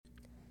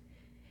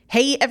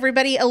Hey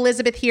everybody,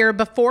 Elizabeth here.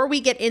 Before we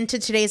get into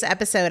today's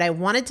episode, I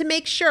wanted to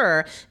make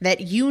sure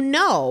that you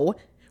know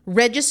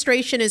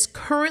registration is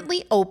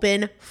currently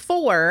open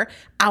for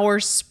our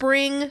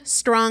Spring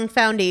Strong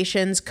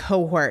Foundations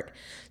cohort.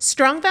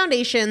 Strong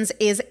Foundations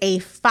is a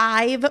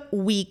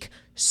 5-week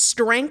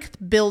strength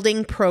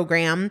building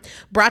program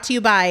brought to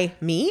you by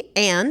me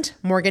and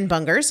Morgan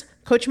Bungers.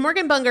 Coach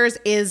Morgan Bungers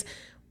is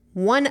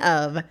one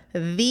of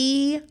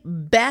the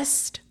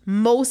best,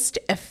 most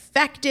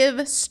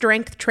effective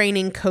strength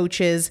training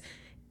coaches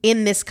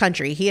in this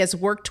country. He has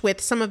worked with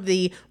some of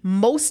the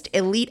most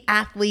elite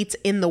athletes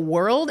in the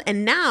world,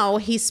 and now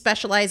he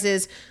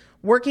specializes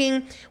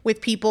working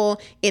with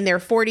people in their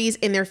 40s,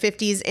 in their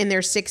 50s, in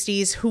their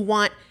 60s who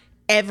want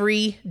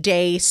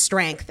everyday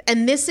strength.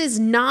 And this is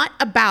not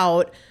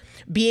about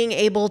being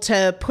able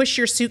to push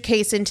your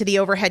suitcase into the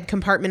overhead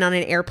compartment on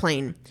an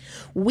airplane.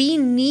 We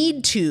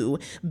need to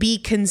be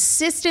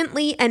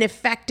consistently and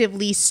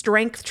effectively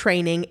strength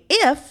training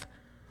if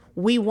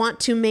we want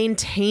to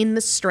maintain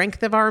the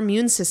strength of our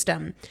immune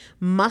system.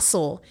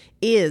 Muscle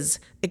is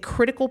a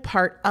critical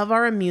part of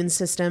our immune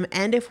system,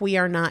 and if we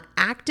are not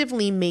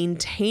actively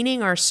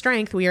maintaining our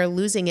strength, we are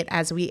losing it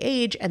as we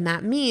age, and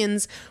that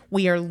means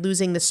we are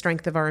losing the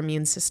strength of our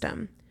immune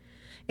system.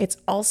 It's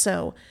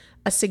also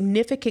a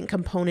significant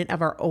component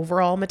of our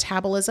overall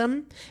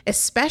metabolism,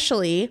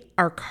 especially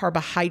our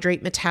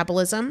carbohydrate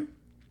metabolism.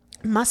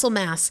 Muscle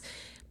mass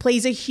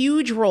plays a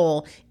huge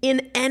role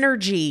in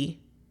energy,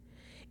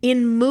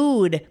 in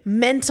mood,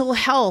 mental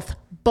health,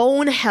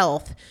 bone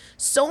health,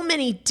 so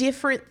many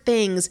different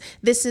things.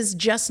 This is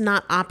just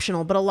not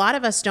optional, but a lot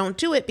of us don't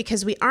do it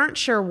because we aren't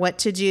sure what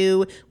to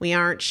do. We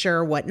aren't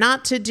sure what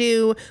not to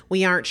do.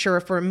 We aren't sure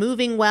if we're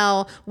moving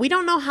well. We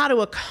don't know how to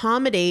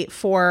accommodate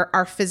for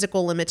our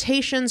physical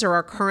limitations or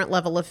our current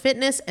level of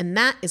fitness, and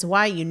that is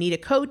why you need a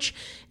coach,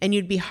 and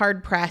you'd be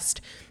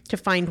hard-pressed to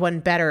find one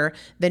better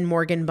than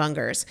Morgan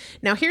Bungers.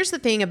 Now, here's the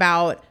thing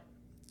about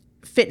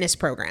fitness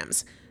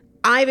programs.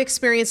 I've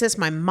experienced this.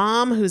 My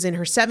mom, who's in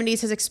her 70s,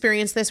 has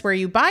experienced this, where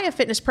you buy a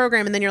fitness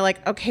program and then you're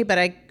like, okay, but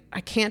I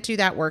can't do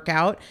that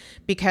workout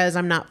because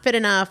I'm not fit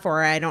enough,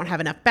 or I don't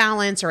have enough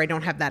balance, or I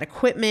don't have that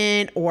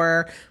equipment,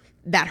 or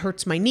that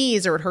hurts my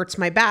knees, or it hurts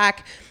my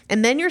back.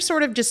 And then you're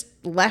sort of just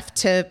left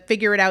to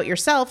figure it out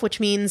yourself, which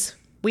means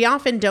we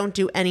often don't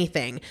do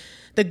anything.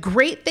 The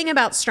great thing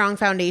about Strong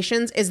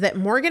Foundations is that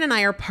Morgan and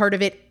I are part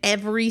of it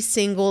every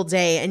single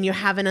day, and you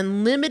have an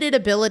unlimited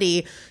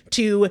ability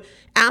to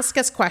ask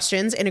us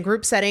questions in a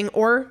group setting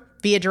or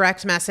via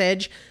direct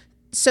message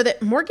so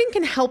that Morgan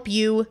can help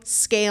you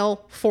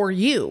scale for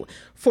you,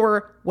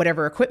 for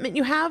whatever equipment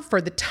you have, for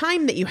the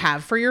time that you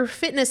have, for your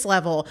fitness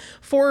level,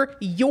 for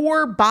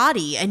your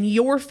body and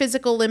your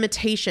physical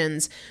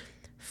limitations.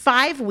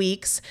 5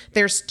 weeks,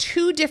 there's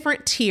 2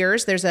 different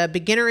tiers. There's a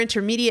beginner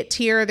intermediate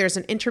tier. There's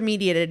an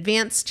intermediate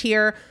advanced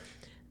tier.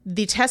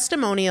 The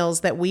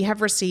testimonials that we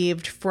have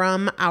received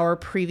from our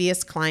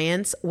previous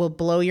clients will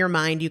blow your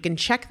mind. You can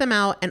check them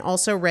out and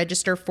also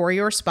register for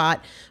your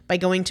spot by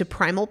going to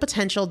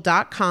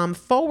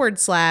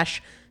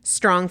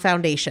primalpotential.com/strong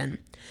foundation.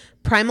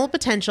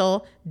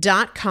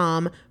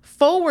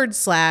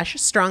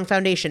 primalpotential.com/strong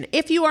foundation.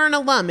 If you are an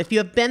alum, if you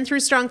have been through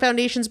Strong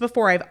Foundations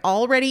before, I've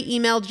already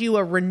emailed you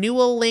a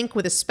renewal link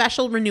with a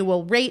special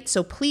renewal rate,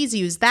 so please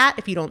use that.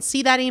 If you don't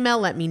see that email,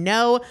 let me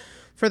know.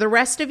 For the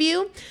rest of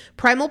you,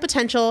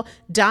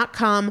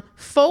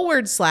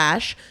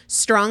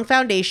 primalpotential.com/strong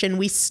foundation.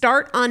 We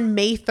start on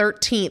May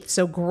 13th,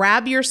 so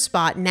grab your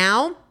spot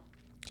now.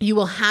 You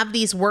will have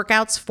these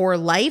workouts for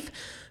life.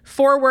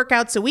 4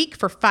 workouts a week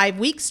for 5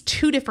 weeks,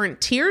 2 different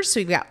tiers. So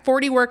you've got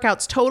 40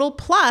 workouts total.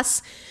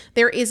 Plus,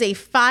 there is a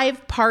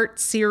 5-part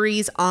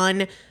series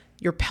on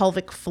your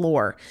pelvic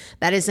floor.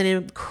 That is an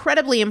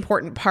incredibly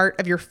important part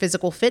of your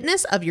physical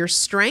fitness, of your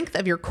strength,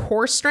 of your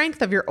core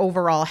strength, of your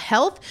overall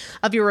health,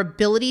 of your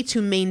ability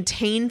to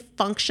maintain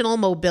functional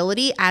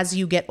mobility as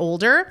you get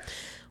older.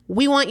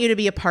 We want you to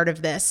be a part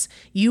of this.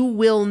 You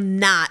will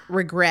not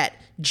regret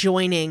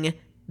joining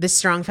the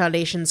Strong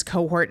Foundations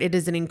cohort. It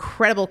is an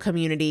incredible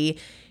community.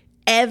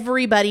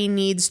 Everybody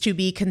needs to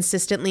be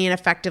consistently and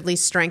effectively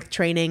strength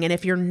training. And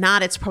if you're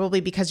not, it's probably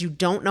because you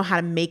don't know how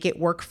to make it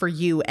work for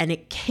you. And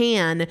it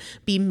can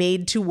be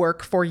made to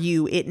work for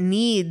you. It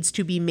needs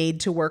to be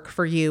made to work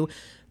for you.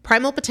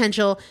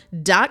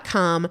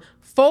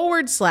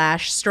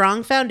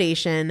 primalpotential.com/strong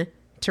foundation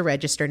to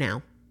register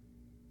now.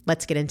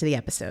 Let's get into the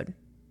episode.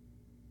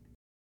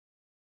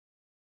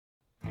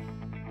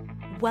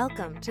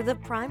 Welcome to the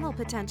Primal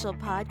Potential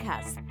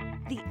Podcast,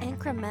 the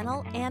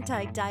incremental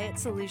anti-diet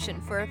solution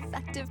for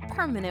effective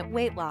permanent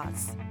weight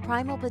loss.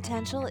 Primal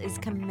Potential is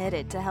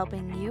committed to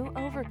helping you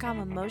overcome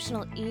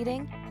emotional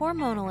eating,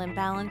 hormonal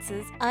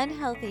imbalances,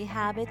 unhealthy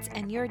habits,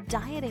 and your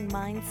dieting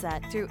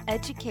mindset through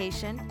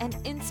education and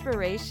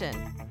inspiration.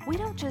 We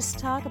don't just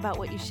talk about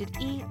what you should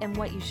eat and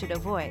what you should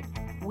avoid.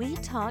 We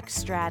talk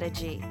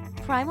strategy.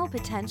 Primal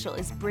Potential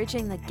is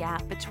bridging the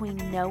gap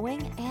between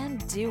knowing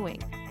and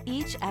doing.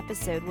 Each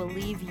episode will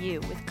leave you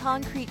with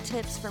concrete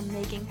tips for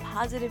making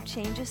positive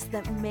changes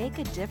that make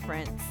a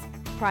difference.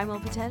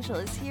 Primal Potential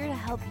is here to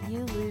help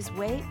you lose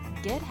weight,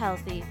 get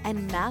healthy,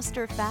 and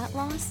master fat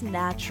loss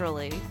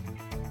naturally.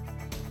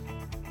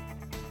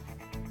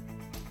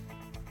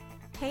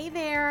 Hey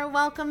there,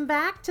 welcome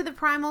back to the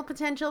Primal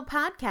Potential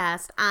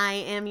Podcast. I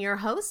am your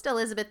host,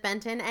 Elizabeth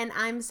Benton, and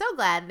I'm so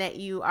glad that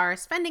you are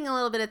spending a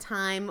little bit of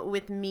time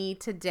with me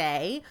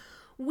today.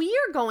 We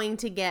are going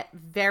to get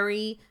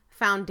very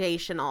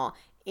foundational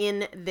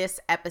in this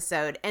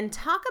episode and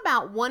talk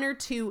about one or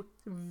two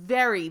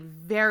very,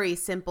 very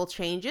simple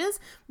changes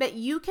that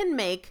you can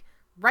make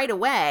right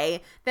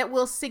away that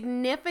will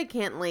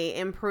significantly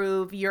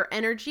improve your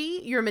energy,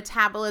 your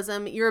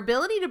metabolism, your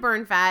ability to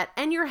burn fat,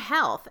 and your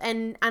health.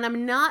 And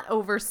I'm not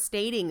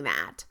overstating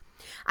that.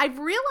 I've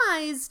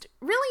realized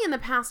really in the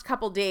past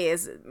couple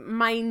days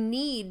my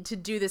need to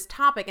do this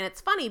topic, and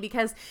it's funny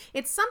because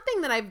it's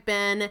something that I've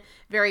been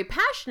very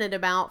passionate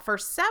about for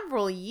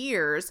several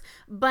years,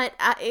 but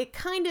it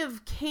kind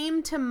of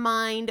came to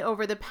mind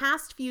over the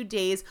past few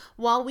days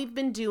while we've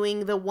been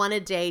doing the 1 a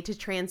Day to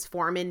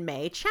Transform in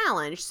May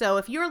challenge. So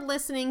if you're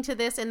listening to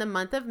this in the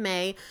month of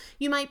May,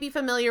 you might be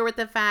familiar with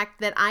the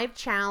fact that I've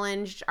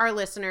challenged our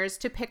listeners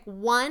to pick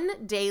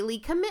one daily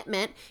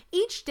commitment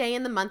each day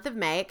in the month of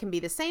May. It can be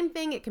the same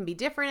thing, it can be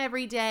different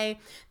every day,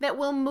 that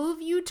will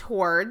move you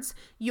towards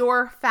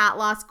your fat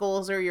loss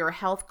goals or your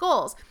health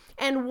goals.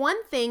 And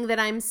one thing that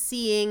I'm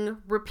seeing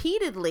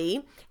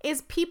repeatedly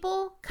is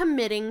people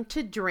committing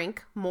to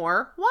drink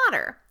more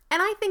water.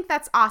 And I think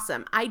that's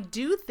awesome. I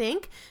do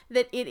think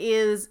that it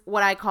is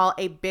what I call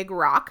a big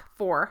rock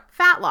for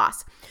fat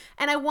loss.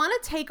 And I want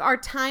to take our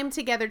time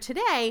together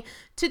today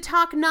to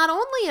talk not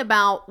only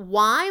about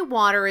why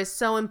water is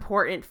so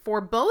important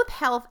for both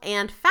health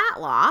and fat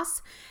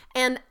loss,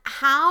 and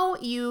how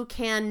you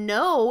can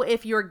know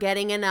if you're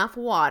getting enough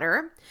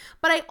water,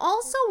 but I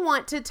also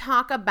want to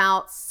talk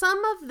about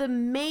some of the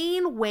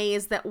main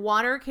ways that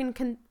water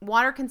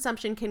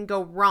consumption can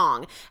go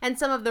wrong and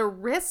some of the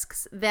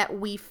risks that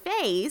we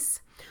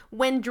face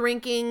when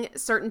drinking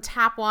certain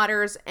tap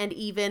waters and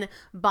even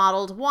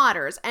bottled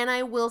waters. And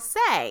I will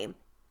say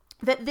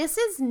that this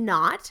is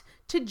not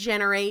to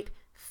generate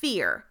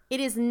fear.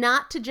 It is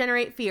not to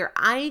generate fear.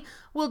 I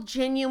will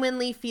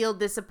genuinely feel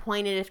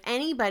disappointed if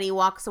anybody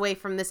walks away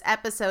from this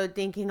episode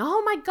thinking,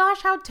 oh my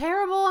gosh, how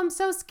terrible. I'm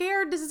so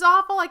scared. This is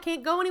awful. I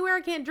can't go anywhere.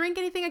 I can't drink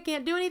anything. I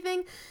can't do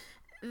anything.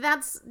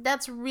 That's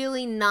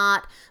really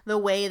not the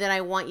way that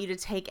I want you to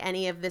take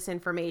any of this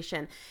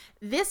information.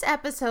 This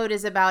episode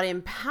is about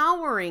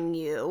empowering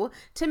you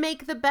to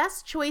make the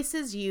best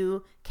choices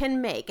you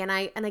can make. And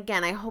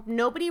again, I hope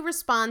nobody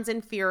responds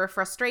in fear or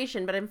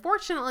frustration, but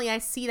unfortunately I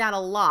see that a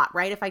lot,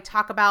 right? If I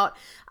talk about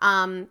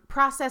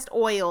processed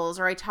oils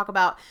or I talk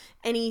about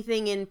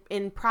anything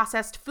in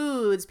processed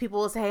foods,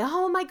 people will say,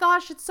 oh my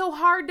gosh, it's so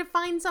hard to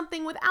find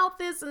something without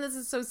this, and this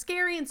is so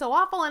scary and so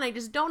awful, and I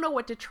just don't know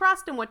what to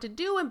trust and what to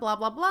do and blah,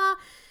 blah, blah.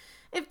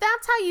 If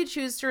that's how you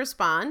choose to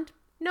respond,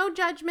 no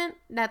judgment,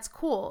 that's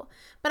cool.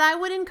 But I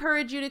would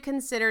encourage you to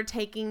consider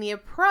taking the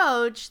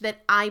approach that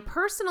I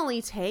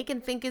personally take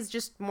and think is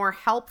just more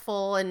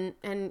helpful and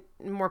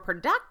more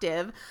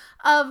productive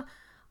of,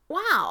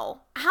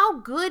 wow, how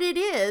good it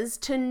is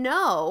to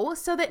know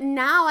so that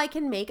now I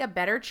can make a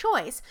better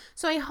choice.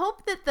 So I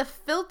hope that the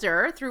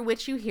filter through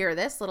which you hear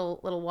this,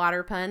 little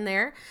water pun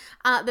there,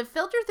 the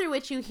filter through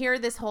which you hear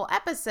this whole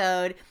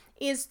episode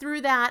is through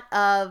that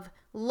of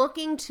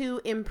looking to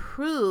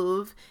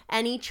improve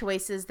any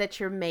choices that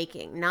you're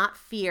making, not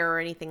fear or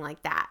anything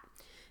like that.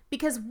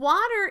 Because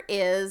water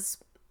is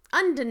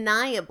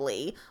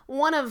undeniably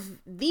one of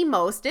the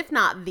most, if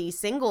not the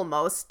single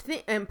most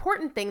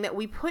important thing that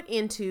we put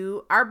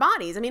into our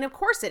bodies. I mean, of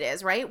course it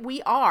is, right?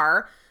 We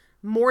are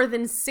more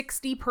than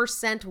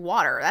 60%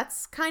 water.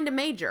 That's kind of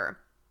major.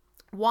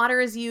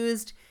 Water is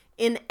used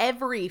in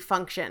every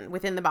function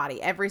within the body,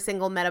 every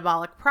single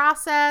metabolic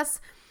process.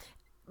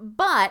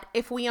 But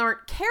if we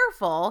aren't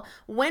careful,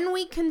 when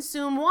we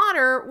consume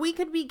water, we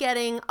could be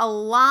getting a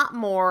lot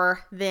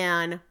more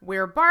than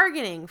we're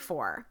bargaining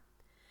for.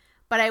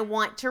 But I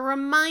want to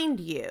remind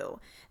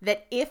you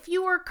that if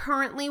you are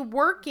currently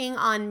working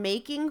on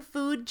making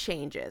food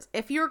changes,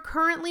 if you're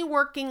currently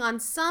working on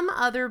some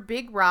other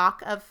big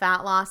rock of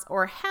fat loss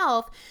or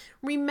health,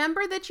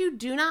 remember that you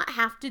do not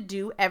have to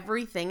do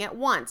everything at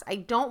once. I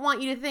don't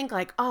want you to think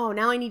like, oh,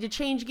 now I need to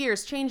change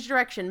gears, change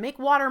direction, make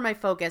water my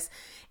focus.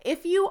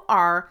 If you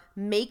are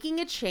making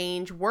a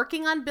change,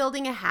 working on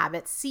building a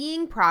habit,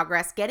 seeing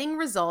progress, getting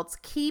results,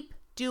 keep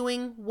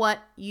doing what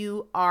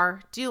you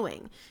are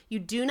doing. You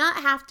do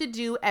not have to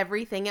do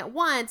everything at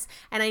once.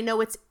 And I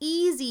know it's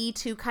easy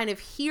to kind of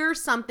hear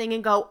something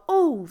and go,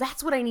 oh,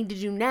 that's what I need to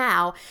do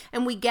now.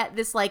 And we get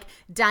this like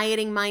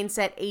dieting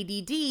mindset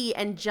ADD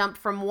and jump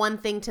from one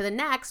thing to the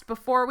next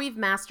before we've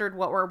mastered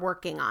what we're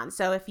working on.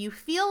 So if you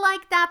feel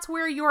like that's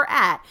where you're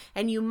at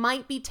and you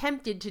might be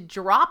tempted to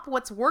drop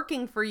what's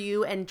working for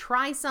you and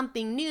try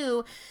something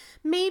new,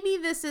 maybe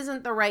this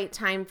isn't the right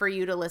time for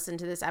you to listen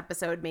to this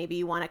episode. Maybe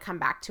you want to come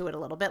back to it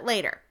a little bit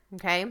later,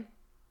 okay?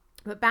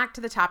 But back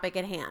to the topic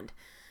at hand.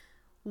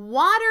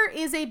 Water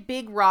is a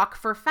big rock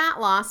for fat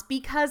loss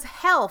because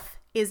health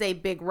is a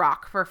big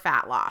rock for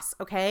fat loss,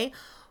 okay?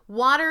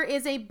 Water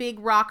is a big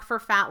rock for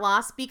fat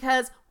loss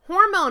because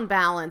hormone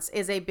balance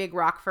is a big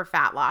rock for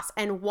fat loss,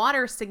 and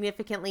water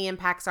significantly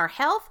impacts our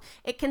health.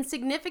 It can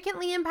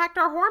significantly impact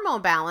our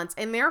hormone balance,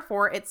 and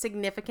therefore it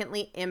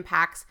significantly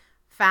impacts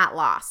fat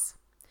loss.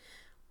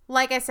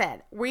 Like I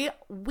said, we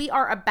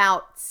are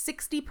about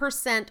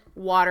 60%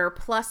 water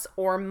plus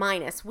or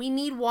minus. We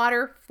need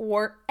water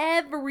for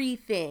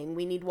everything.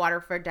 We need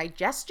water for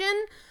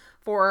digestion,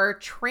 for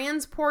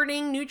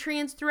transporting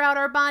nutrients throughout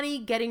our body,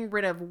 getting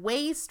rid of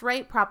waste,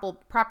 right?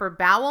 Proper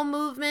bowel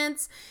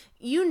movements,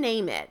 you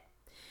name it.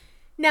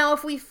 Now,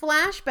 if we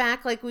flash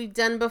back like we've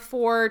done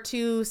before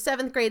to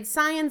 7th grade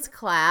science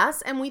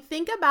class and we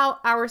think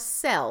about our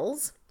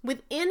cells,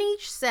 within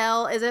each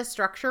cell is a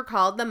structure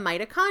called the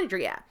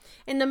mitochondria.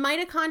 And the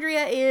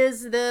mitochondria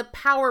is the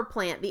power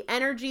plant, the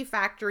energy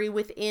factory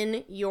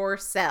within your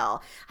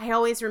cell. I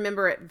always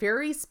remember it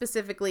very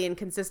specifically and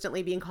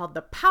consistently being called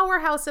the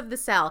powerhouse of the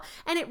cell.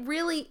 And it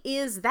really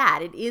is that.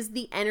 It is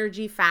the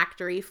energy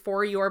factory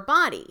for your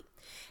body.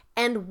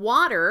 And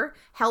water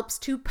helps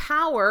to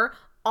power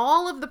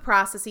all of the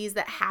processes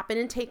that happen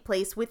and take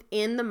place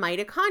within the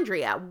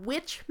mitochondria,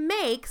 which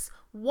makes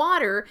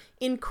water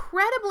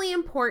incredibly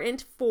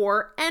important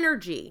for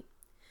energy.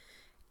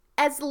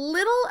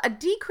 A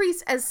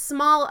decrease as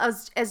small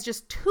as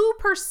just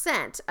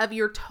 2% of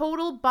your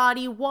total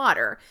body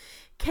water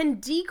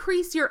can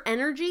decrease your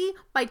energy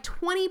by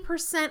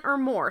 20% or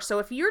more. So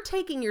if you're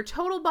taking your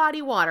total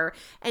body water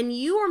and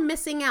you are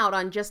missing out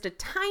on just a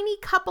tiny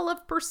couple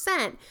of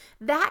percent,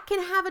 that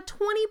can have a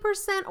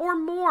 20% or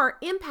more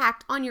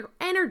impact on your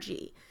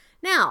energy.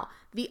 Now,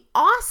 the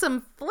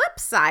awesome flip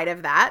side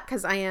of that,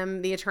 because I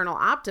am the eternal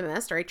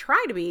optimist, or I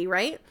try to be,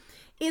 right,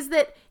 is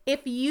that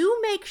if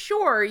you make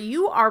sure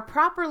you are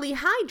properly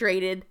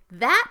hydrated,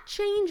 that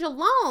change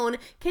alone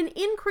can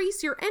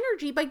increase your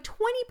energy by 20%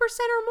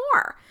 or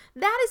more.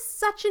 That is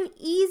such an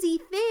easy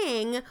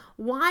thing.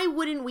 Why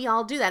wouldn't we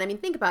all do that? I mean,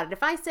 think about it.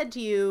 If I said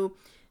to you,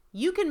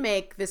 you can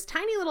make this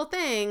tiny little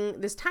thing,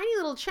 this tiny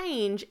little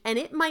change, and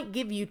it might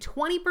give you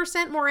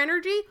 20% more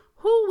energy,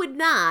 who would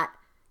not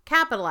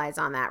capitalize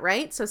on that,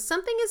 right? So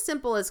something as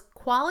simple as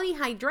quality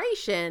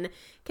hydration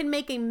can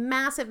make a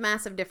massive,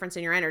 massive difference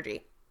in your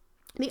energy.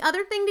 The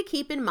other thing to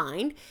keep in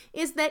mind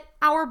is that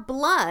our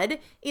blood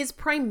is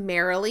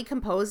primarily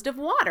composed of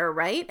water,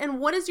 right? And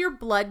what does your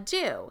blood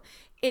do?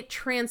 It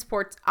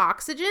transports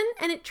oxygen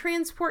and it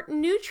transports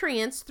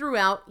nutrients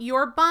throughout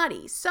your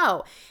body.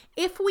 So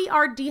if we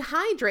are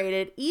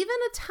dehydrated even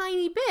a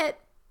tiny bit,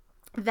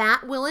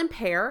 that will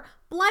impair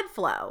blood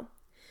flow.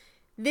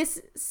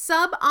 This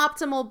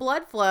suboptimal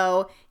blood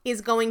flow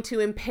is going to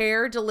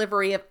impair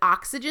delivery of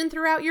oxygen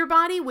throughout your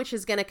body, which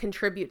is going to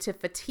contribute to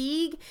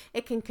fatigue.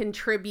 It can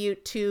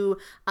contribute to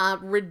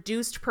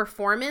reduced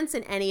performance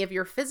in any of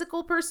your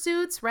physical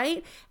pursuits,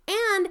 right?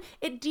 And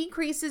it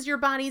decreases your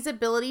body's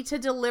ability to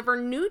deliver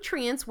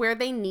nutrients where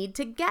they need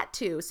to get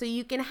to. So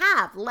you can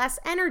have less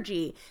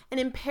energy, an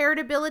impaired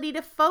ability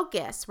to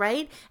focus,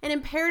 right? An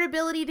impaired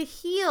ability to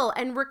heal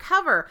and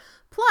recover,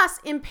 plus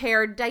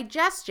impaired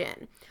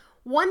digestion.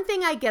 One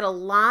thing I get a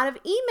lot of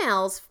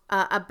emails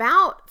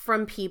about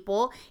from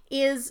people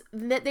is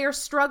that they're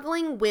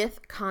struggling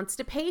with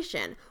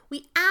constipation.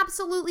 We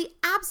absolutely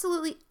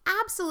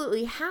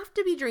have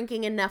to be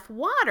drinking enough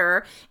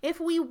water if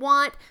we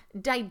want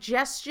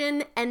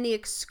digestion and the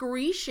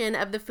excretion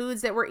of the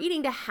foods that we're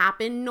eating to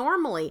happen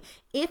normally.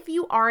 If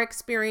you are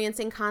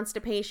experiencing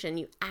constipation,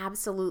 you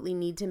absolutely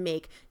need to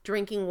make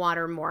drinking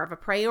water more of a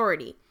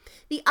priority.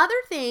 The other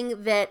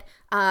thing that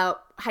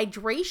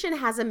hydration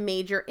has a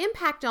major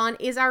impact on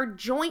is our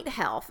joint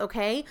health,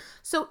 okay?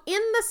 So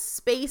in the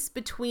space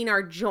between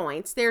our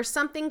joints, there's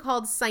something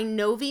called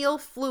synovial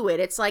fluid.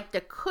 It's like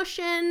the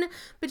cushion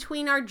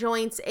between our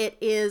joints. It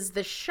is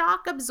the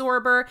shock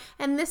absorber,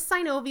 and this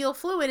synovial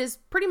fluid is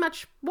pretty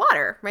much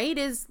water, right? It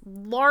is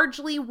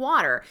largely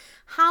water.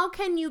 How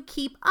can you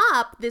keep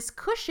up this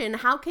cushion?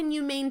 How can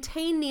you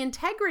maintain the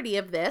integrity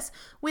of this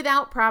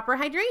without proper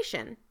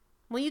hydration?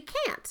 Well, you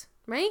can't.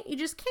 Right? You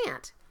just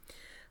can't.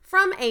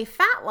 From a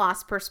fat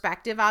loss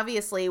perspective,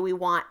 obviously, we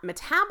want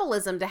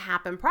metabolism to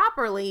happen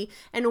properly,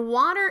 and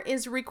water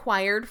is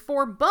required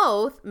for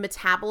both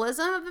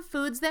metabolism of the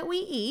foods that we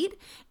eat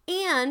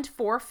and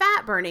for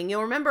fat burning.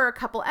 You'll remember a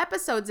couple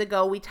episodes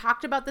ago, we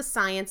talked about the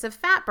science of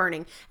fat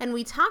burning, and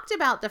we talked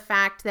about the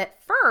fact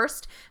that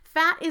first,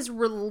 fat is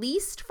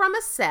released from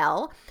a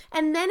cell,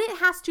 and then it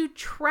has to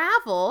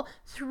travel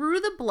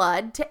through the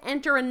blood to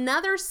enter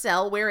another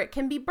cell where it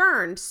can be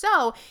burned.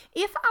 So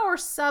if our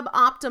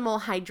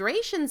suboptimal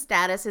hydration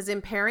status is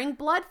impairing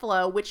blood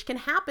flow, which can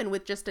happen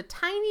with just a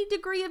tiny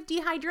degree of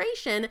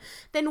dehydration,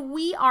 then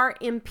we are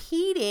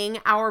impeding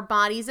our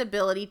body's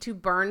ability to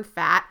burn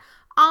fat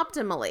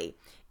optimally.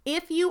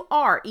 If you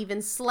are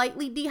even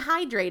slightly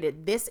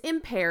dehydrated, this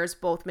impairs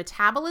both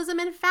metabolism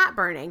and fat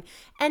burning.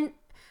 And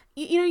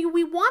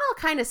we want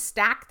to kind of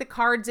stack the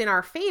cards in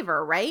our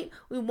favor, right?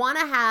 We want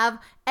to have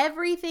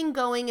everything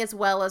going as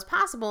well as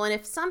possible. And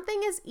if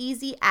something as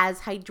easy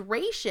as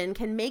hydration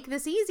can make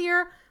this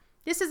easier,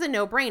 this is a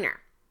no-brainer.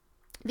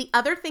 The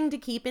other thing to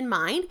keep in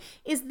mind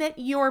is that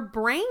your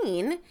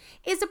brain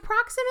is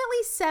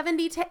approximately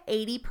 70 to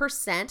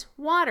 80%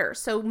 water.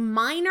 So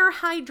minor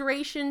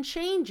hydration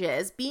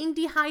changes, being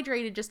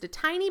dehydrated just a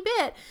tiny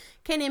bit,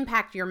 can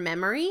impact your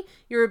memory,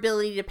 your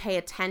ability to pay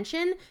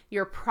attention,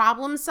 your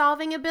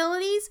problem-solving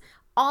abilities.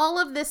 All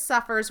of this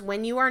suffers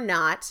when you are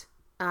not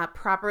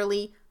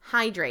properly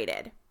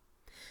hydrated.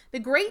 The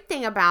great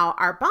thing about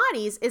our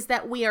bodies is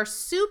that we are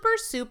super,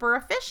 super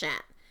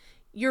efficient.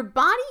 Your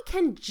body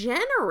can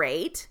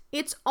generate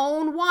its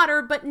own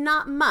water, but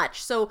not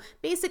much. So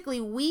basically,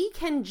 we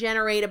can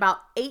generate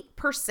about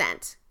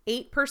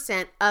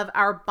 8% of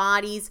our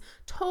body's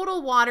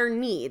total water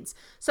needs.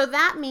 So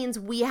that means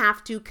we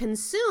have to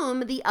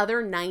consume the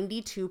other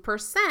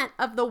 92%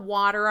 of the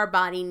water our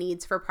body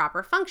needs for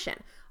proper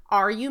function.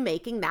 Are you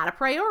making that a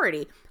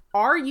priority?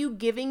 Are you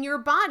giving your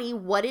body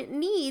what it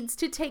needs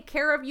to take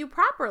care of you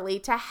properly,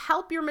 to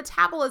help your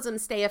metabolism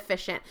stay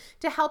efficient,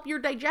 to help your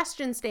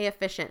digestion stay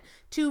efficient,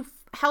 to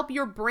help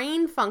your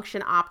brain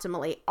function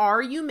optimally?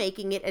 Are you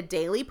making it a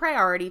daily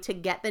priority to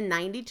get the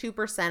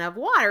 92% of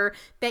water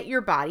that your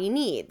body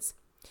needs?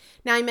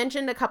 Now, I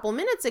mentioned a couple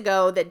minutes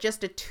ago that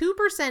just a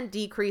 2%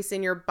 decrease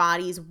in your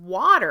body's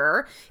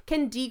water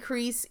can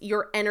decrease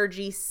your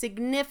energy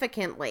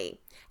significantly.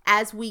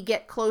 As we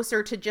get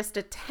closer to just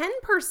a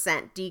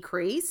 10%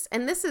 decrease,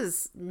 and this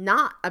is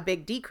not a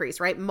big decrease,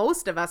 right?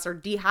 Most of us are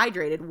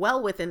dehydrated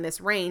well within this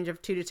range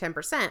of 2 to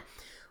 10%.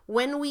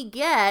 When we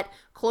get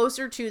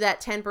closer to that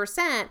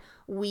 10%,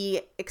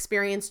 we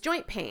experience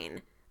joint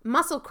pain,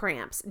 muscle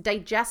cramps,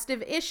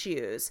 digestive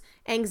issues,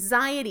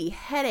 anxiety,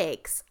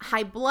 headaches,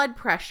 high blood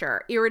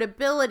pressure,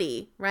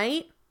 irritability,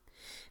 right?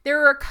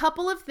 There are a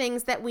couple of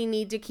things that we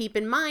need to keep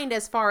in mind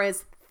as far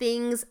as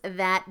things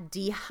that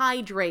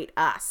dehydrate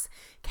us.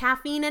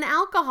 Caffeine and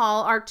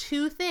alcohol are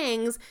two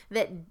things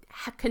that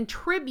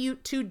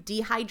contribute to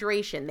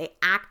dehydration. They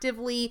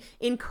actively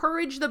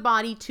encourage the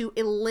body to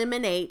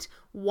eliminate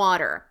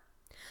water.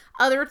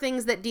 Other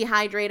things that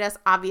dehydrate us,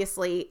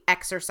 obviously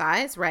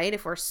exercise, right?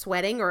 If we're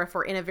sweating or if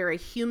we're in a very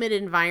humid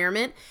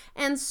environment,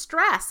 and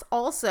stress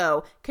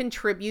also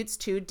contributes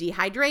to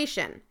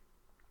dehydration.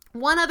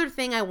 One other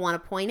thing I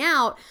want to point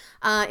out,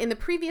 in the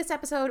previous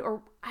episode,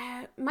 or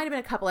it might have been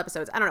a couple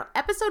episodes, I don't know,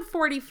 episode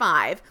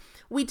 45,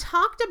 we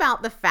talked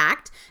about the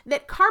fact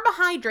that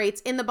carbohydrates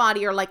in the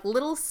body are like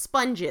little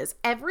sponges.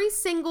 Every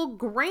single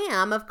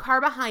gram of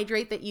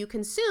carbohydrate that you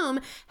consume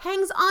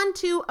hangs on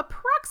to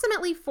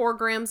approximately 4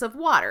 grams of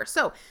water.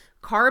 So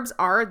carbs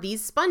are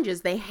these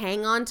sponges. They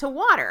hang on to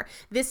water.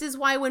 This is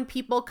why when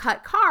people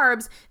cut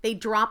carbs, they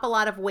drop a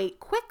lot of weight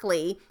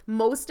quickly.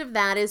 Most of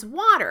that is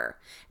water.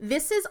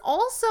 This is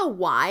also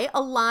why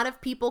a lot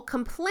of people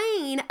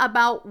complain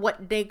about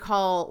what they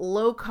call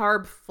low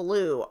carb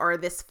flu, or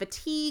this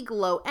fatigue,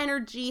 low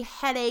energy,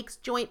 headaches,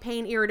 joint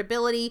pain,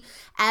 irritability,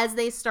 as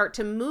they start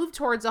to move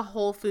towards a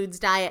whole foods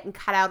diet and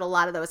cut out a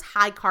lot of those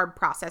high carb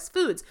processed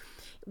foods.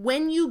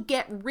 When you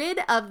get rid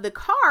of the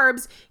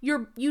carbs,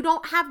 you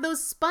don't have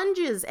those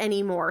sponges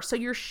anymore. So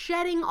you're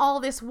shedding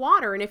all this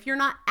water. And if you're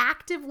not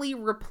actively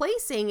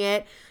replacing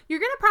it, you're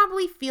going to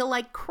probably feel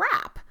like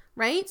crap,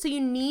 right? So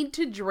you need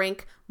to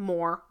drink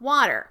more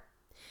water.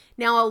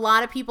 Now, a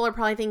lot of people are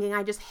probably thinking,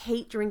 I just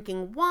hate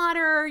drinking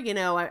water. You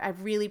know, I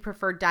really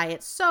prefer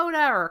diet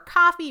soda or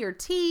coffee or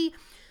tea.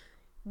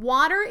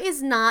 Water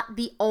is not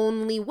the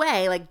only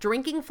way. Like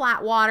drinking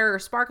flat water or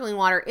sparkling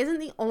water isn't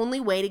the only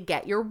way to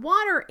get your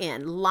water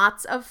in.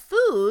 Lots of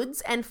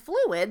foods and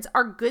fluids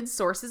are good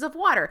sources of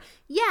water.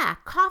 Yeah,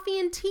 coffee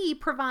and tea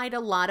provide a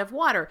lot of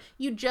water.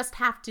 You just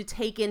have to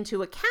take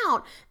into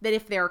account that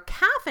if they're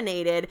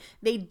caffeinated,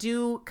 they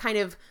do kind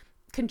of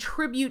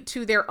contribute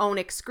to their own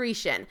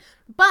excretion.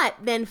 But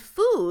then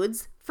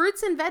fruits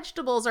and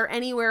vegetables are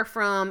anywhere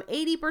from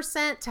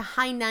 80% to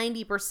high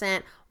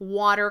 90%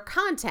 water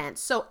content.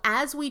 So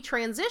as we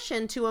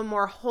transition to a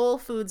more whole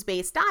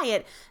foods-based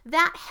diet,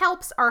 that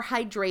helps our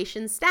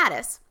hydration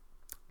status.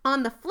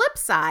 On the flip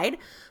side,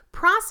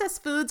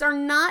 processed foods are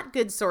not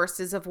good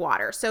sources of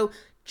water. So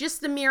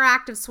just the mere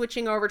act of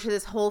switching over to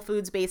this whole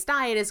foods-based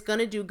diet is going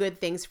to do good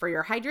things for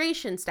your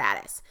hydration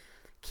status.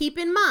 Keep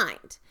in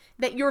mind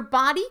that your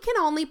body can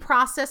only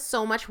process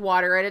so much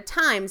water at a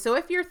time. So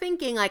if you're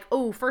thinking like,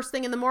 oh, first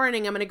thing in the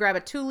morning, I'm going to grab a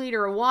 2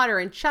 liter of water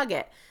and chug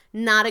it,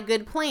 not a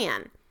good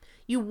plan.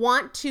 You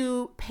want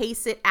to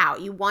pace it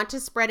out. You want to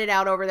spread it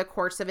out over the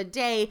course of a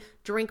day,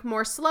 drink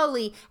more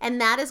slowly,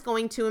 and that is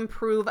going to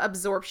improve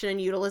absorption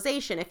and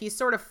utilization. If you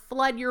sort of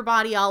flood your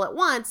body all at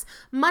once,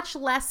 much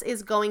less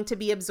is going to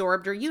be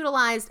absorbed or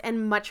utilized,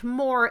 and much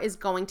more is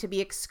going to be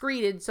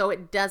excreted, so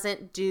it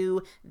doesn't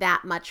do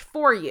that much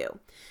for you.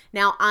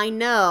 Now, I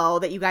know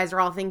that you guys are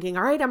all thinking,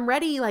 all right, I'm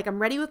ready. Like,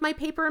 I'm ready with my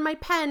paper and my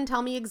pen.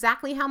 Tell me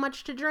exactly how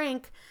much to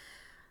drink.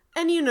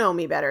 And you know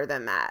me better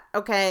than that,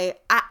 okay?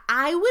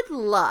 I would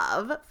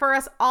love for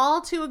us all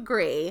to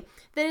agree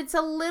that it's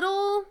a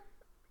little,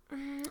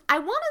 I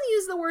want to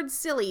use the word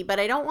silly, but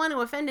I don't want to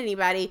offend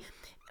anybody.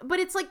 But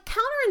it's like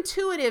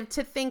counterintuitive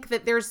to think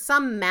that there's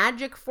some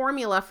magic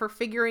formula for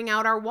figuring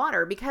out our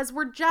water, because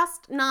we're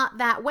just not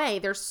that way.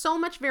 There's so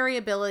much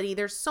variability.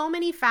 There's so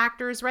many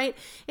factors, right?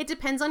 It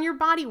depends on your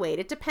body weight.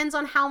 It depends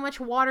on how much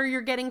water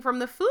you're getting from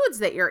the foods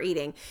that you're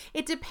eating.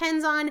 It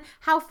depends on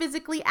how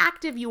physically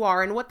active you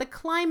are and what the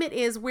climate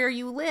is where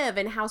you live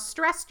and how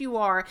stressed you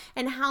are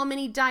and how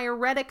many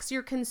diuretics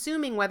you're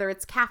consuming, whether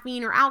it's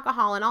caffeine or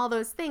alcohol and all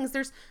those things.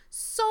 There's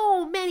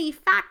so many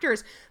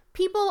factors.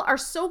 People are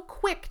so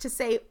quick to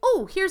say,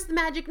 oh, here's the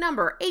magic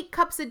number, 8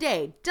 cups a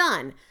day,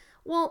 done.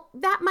 Well,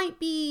 that might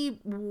be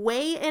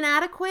way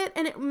inadequate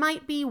and it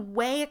might be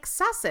way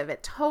excessive.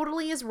 It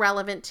totally is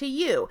relevant to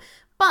you.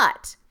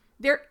 But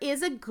there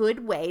is a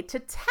good way to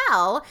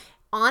tell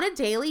on a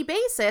daily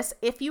basis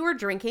if you are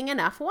drinking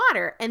enough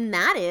water, and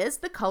that is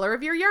the color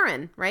of your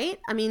urine, right?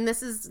 I mean,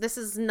 this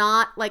is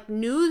not like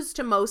news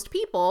to most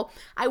people.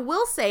 I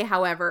will say,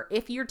 however,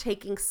 if you're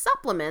taking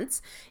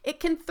supplements, it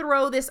can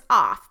throw this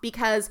off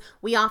because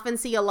we often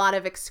see a lot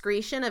of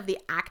excretion of the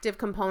active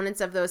components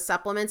of those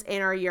supplements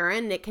in our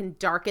urine, and it can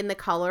darken the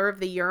color of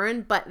the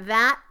urine. But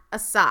that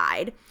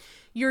aside,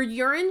 your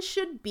urine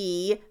should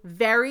be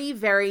very,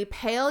 very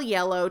pale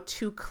yellow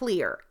to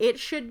clear. It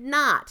should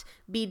not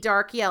be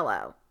dark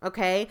yellow,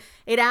 okay?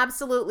 It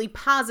absolutely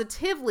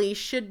positively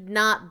should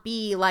not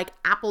be like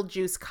apple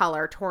juice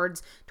color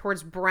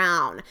towards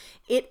brown.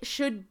 It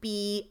should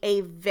be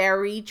a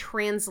very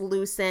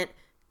translucent,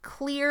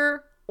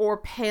 clear or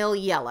pale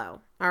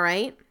yellow, all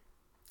right?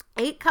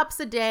 8 cups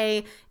a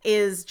day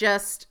is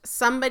just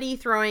somebody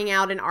throwing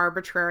out an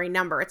arbitrary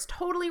number. It's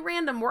totally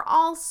random. We're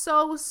all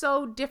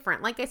so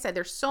different. Like I said,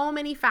 there's so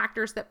many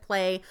factors that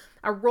play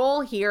a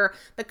role here.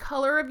 The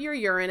color of your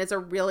urine is a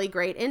really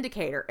great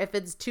indicator. If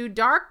it's too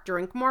dark,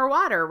 drink more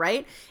water,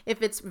 right?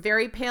 If it's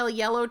very pale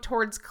yellow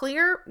towards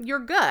clear, you're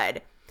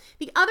good.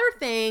 The other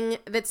thing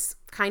that's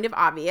kind of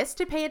obvious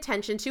to pay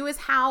attention to is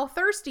how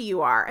thirsty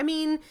you are. I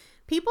mean,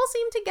 people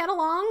seem to get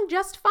along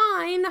just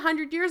fine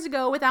 100 years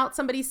ago without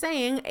somebody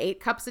saying 8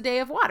 cups a day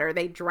of water.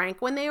 They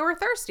drank when they were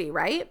thirsty,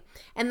 right?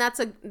 And that's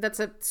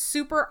a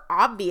super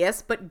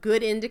obvious but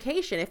good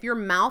indication. If your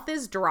mouth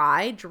is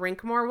dry,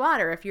 drink more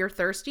water. If you're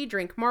thirsty,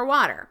 drink more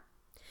water.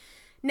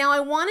 Now, I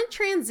want to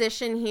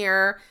transition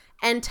here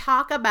and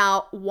talk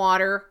about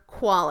water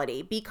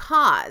quality,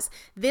 because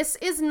this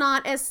is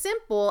not as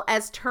simple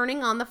as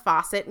turning on the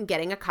faucet and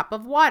getting a cup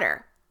of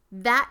water.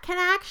 That can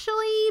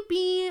actually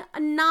be a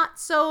not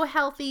so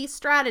healthy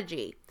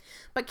strategy.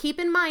 But keep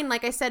in mind,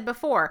 like I said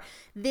before,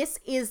 this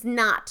is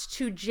not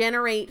to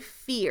generate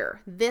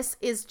fear. This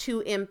is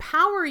to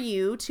empower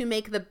you to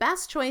make the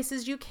best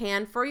choices you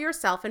can for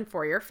yourself and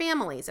for your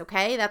families,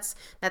 okay? That's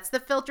the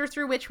filter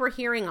through which we're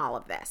hearing all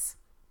of this.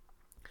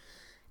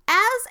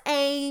 As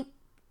a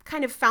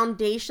kind of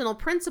foundational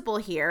principle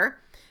here,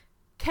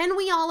 can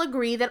we all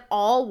agree that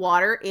all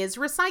water is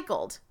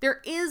recycled?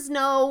 There is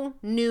no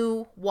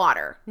new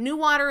water. New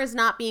water is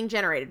not being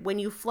generated. When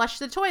you flush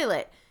the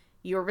toilet,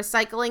 you're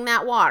recycling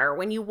that water.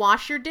 When you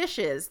wash your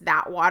dishes,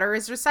 that water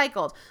is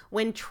recycled.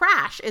 When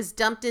trash is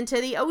dumped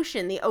into the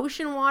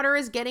ocean water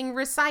is getting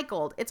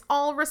recycled. It's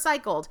all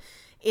recycled.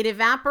 It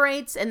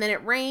evaporates and then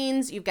it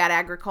rains. You've got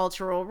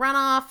agricultural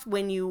runoff.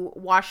 When you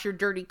wash your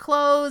dirty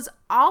clothes,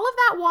 all of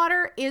that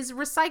water is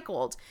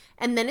recycled.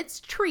 And then it's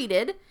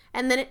treated,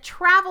 and then it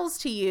travels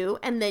to you,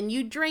 and then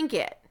you drink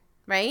it,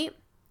 right?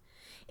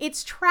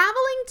 It's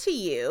traveling to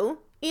you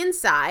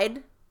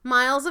inside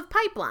miles of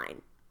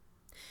pipeline.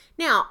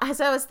 Now, as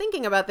I was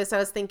thinking about this, I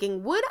was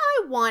thinking, would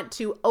I want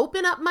to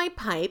open up my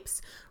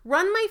pipes,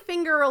 run my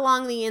finger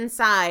along the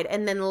inside,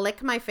 and then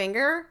lick my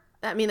finger?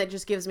 I mean, that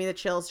just gives me the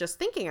chills just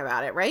thinking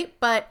about it, right?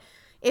 But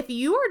if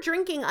you are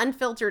drinking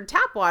unfiltered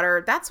tap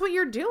water, that's what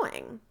you're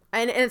doing.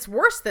 And it's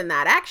worse than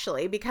that,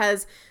 actually,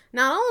 because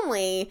not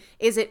only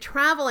is it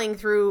traveling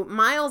through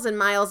miles and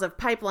miles of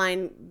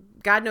pipeline,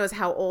 God knows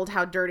how old,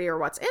 how dirty, or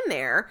what's in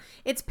there,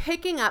 it's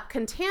picking up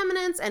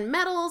contaminants and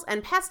metals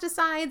and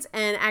pesticides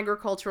and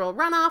agricultural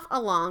runoff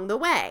along the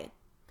way.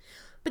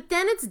 But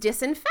then it's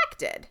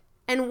disinfected.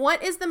 And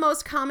what is the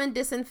most common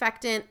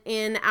disinfectant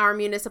in our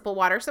municipal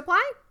water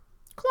supply?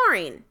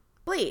 Chlorine,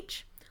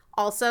 bleach.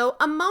 Also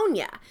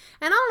ammonia.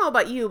 And I don't know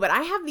about you, but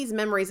I have these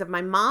memories of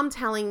my mom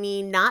telling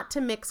me not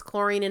to mix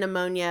chlorine and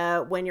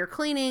ammonia when you're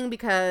cleaning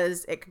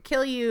because it could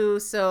kill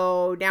you.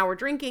 So now we're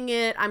drinking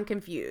it. I'm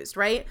confused,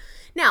 right?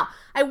 Now,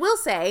 I will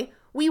say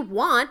we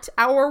want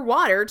our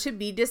water to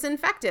be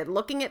disinfected.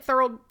 Looking at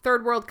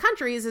third world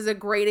countries is a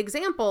great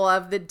example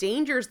of the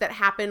dangers that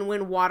happen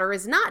when water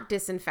is not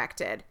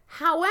disinfected.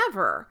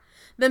 However,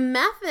 the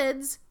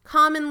methods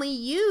commonly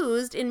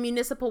used in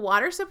municipal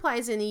water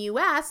supplies in the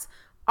U.S.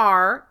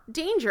 are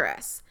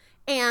dangerous.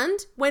 And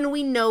when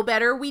we know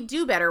better, we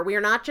do better. We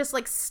are not just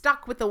like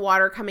stuck with the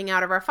water coming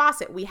out of our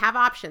faucet. We have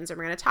options, and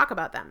we're going to talk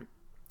about them.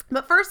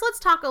 But first, let's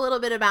talk a little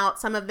bit about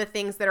some of the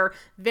things that are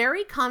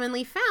very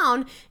commonly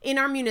found in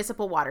our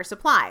municipal water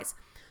supplies.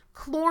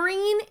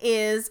 Chlorine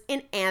is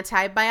an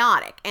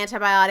antibiotic.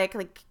 Antibiotic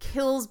like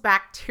kills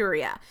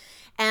bacteria.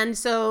 And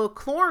so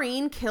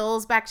chlorine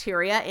kills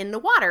bacteria in the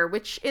water,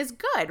 which is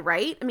good,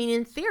 right? I mean,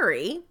 in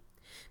theory,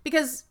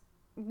 because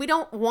we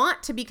don't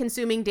want to be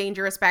consuming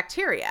dangerous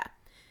bacteria.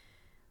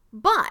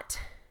 But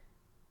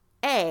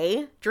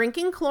A,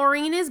 drinking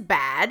chlorine is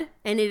bad,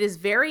 and it is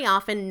very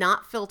often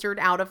not filtered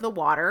out of the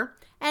water.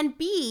 And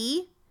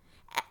B,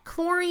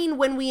 chlorine,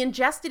 when we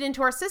ingest it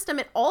into our system,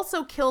 it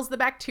also kills the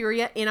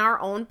bacteria in our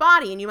own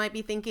body. And you might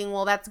be thinking,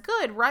 well, that's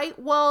good, right?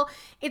 Well,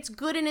 it's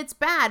good and it's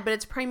bad, but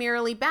it's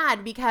primarily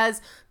bad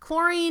because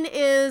chlorine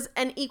is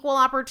an equal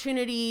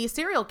opportunity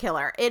serial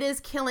killer. It is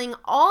killing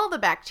all the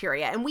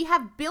bacteria. And we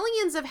have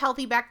billions of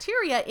healthy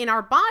bacteria in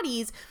our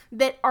bodies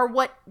that are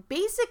what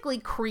basically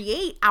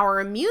create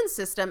our immune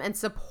system and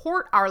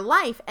support our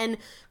life. And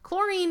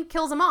chlorine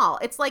kills them all.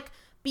 It's like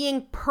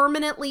being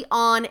permanently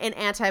on an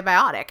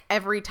antibiotic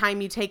every time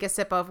you take a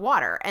sip of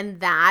water. And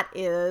that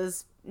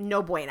is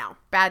no bueno.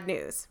 Bad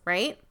news,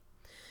 right?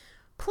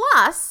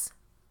 Plus,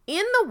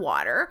 in the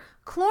water,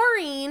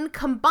 chlorine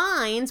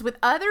combines with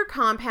other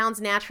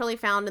compounds naturally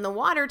found in the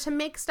water to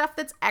make stuff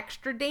that's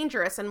extra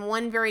dangerous. And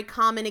one very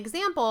common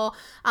example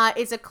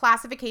is a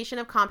classification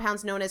of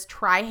compounds known as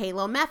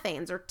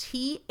trihalomethanes, or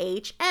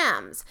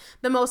THMs.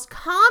 The most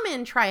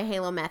common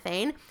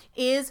trihalomethane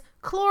is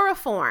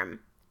chloroform,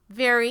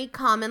 very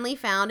commonly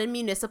found in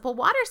municipal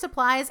water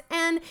supplies,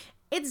 and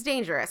it's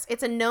dangerous.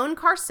 It's a known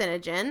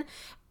carcinogen.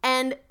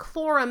 And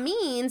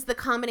chloramines, the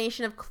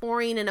combination of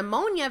chlorine and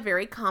ammonia,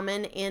 very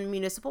common in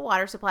municipal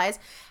water supplies,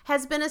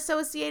 has been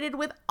associated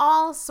with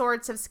all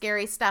sorts of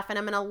scary stuff. And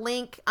I'm going to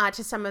link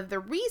to some of the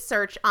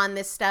research on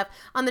this stuff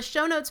on the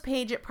show notes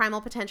page at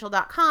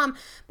primalpotential.com.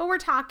 But we're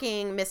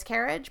talking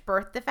miscarriage,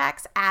 birth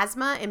defects,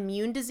 asthma,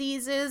 immune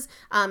diseases,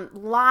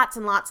 lots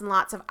and lots and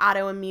lots of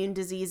autoimmune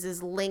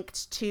diseases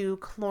linked to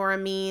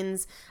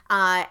chloramines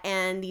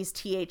and these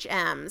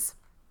THMs.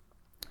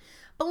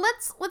 But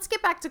let's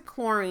get back to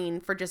chlorine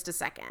for just a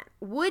second.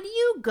 Would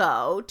you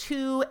go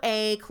to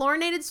a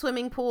chlorinated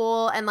swimming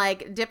pool and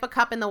like dip a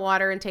cup in the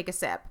water and take a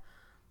sip?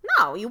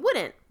 No, you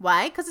wouldn't.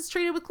 Why? Because it's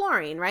treated with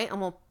chlorine, right? And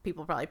well,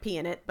 people probably pee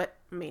in it, but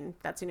I mean,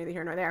 that's neither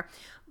here nor there.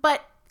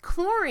 But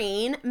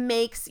chlorine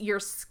makes your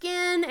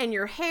skin and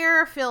your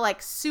hair feel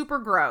like super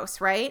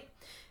gross, right?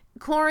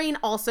 Chlorine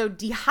also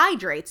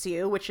dehydrates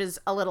you, which is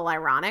a little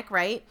ironic,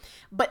 right?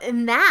 But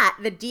in that,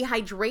 the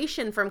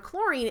dehydration from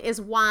chlorine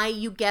is why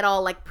you get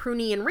all like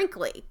pruny and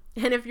wrinkly.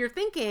 And if you're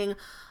thinking,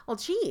 well,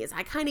 geez,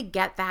 I kind of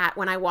get that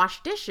when I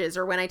wash dishes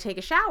or when I take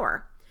a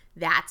shower.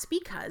 That's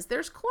because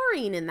there's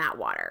chlorine in that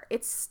water.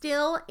 It's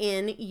still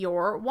in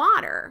your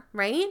water,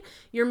 right?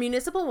 Your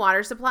municipal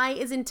water supply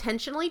is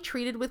intentionally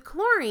treated with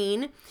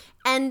chlorine,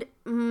 and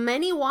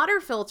many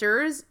water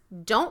filters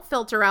don't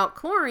filter out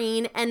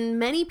chlorine, and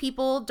many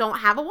people don't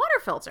have a water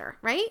filter,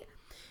 right?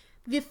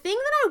 The thing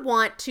that I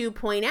want to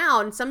point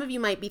out, and some of you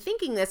might be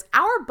thinking this,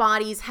 our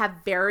bodies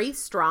have very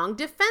strong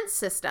defense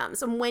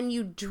systems. And when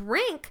you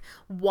drink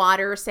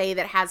water, say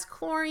that has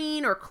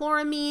chlorine or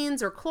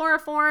chloramines or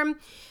chloroform,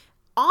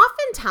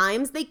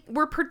 oftentimes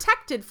we're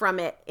protected from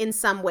it in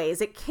some ways.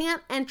 It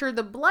can't enter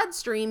the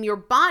bloodstream. Your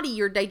body,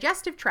 your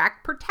digestive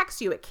tract protects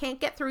you. It can't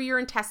get through your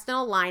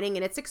intestinal lining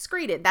and it's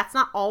excreted. That's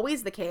not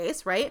always the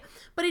case, right?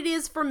 But it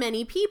is for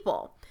many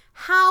people.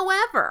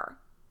 However,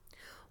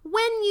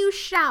 when you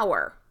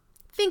shower,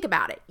 think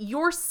about it.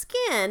 Your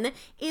skin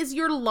is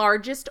your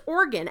largest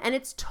organ and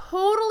it's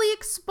totally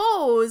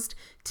exposed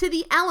to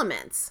the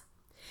elements.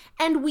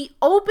 And we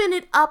open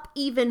it up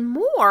even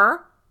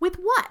more with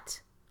what?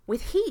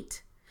 With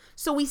heat.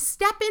 So we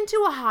step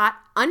into a hot,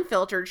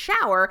 unfiltered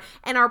shower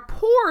and our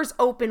pores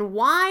open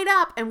wide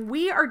up and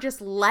we are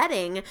just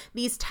letting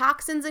these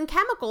toxins and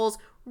chemicals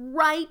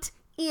right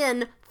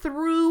in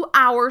through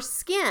our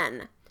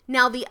skin.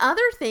 Now, the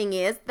other thing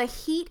is the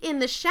heat in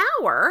the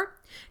shower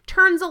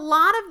turns a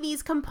lot of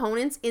these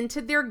components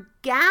into their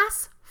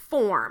gas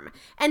form.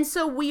 And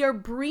so we are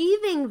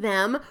breathing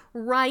them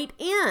right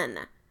in.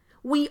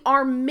 We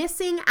are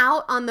missing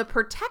out on the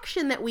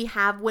protection that we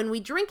have when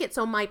we drink it.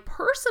 So my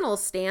personal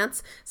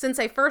stance, since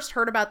I first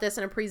heard about this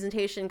in a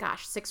presentation,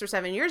 6 or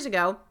 7 years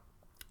ago,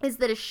 is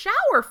that a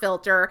shower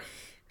filter,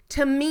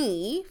 to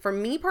me, for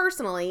me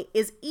personally,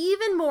 is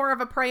even more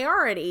of a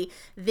priority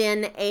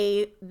than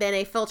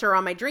a filter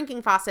on my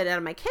drinking faucet out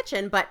of my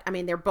kitchen. But I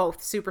mean, they're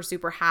both super,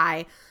 super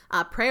high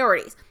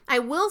priorities. I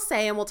will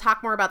say, and we'll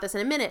talk more about this in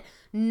a minute,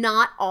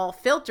 not all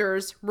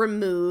filters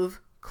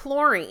remove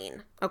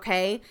chlorine,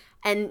 okay?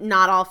 And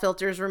not all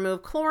filters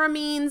remove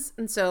chloramines,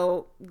 and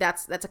so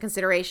that's a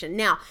consideration.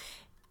 Now,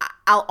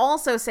 I'll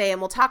also say, and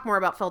we'll talk more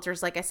about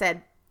filters, like I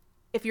said,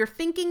 if you're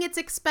thinking it's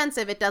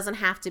expensive, it doesn't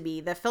have to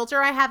be. The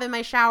filter I have in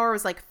my shower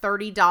was like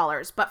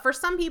 $30, but for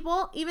some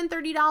people, even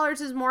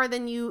 $30 is more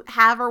than you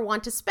have or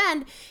want to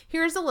spend.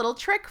 Here's a little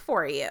trick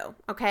for you,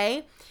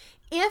 okay?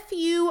 If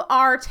you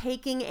are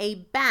taking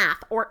a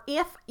bath or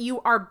if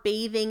you are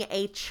bathing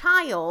a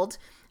child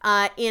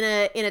in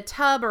a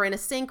tub or in a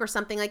sink or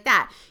something like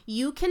that,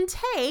 you can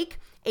take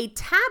a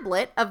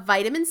tablet of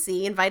vitamin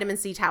C, and vitamin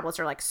C tablets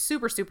are like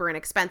super, super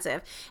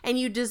inexpensive, and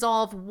you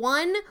dissolve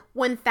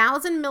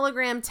 1,000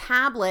 milligram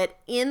tablet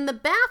in the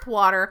bath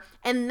water,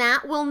 and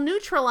that will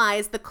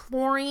neutralize the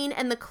chlorine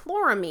and the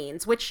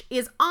chloramines, which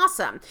is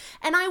awesome.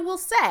 And I will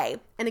say,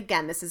 and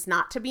again, this is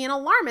not to be an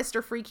alarmist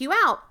or freak you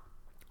out,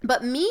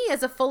 but me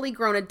as a fully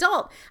grown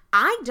adult,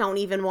 I don't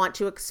even want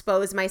to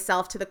expose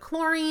myself to the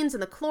chlorines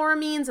and the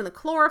chloramines and the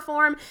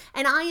chloroform,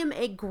 and I am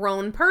a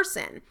grown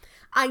person.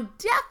 I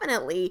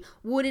definitely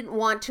wouldn't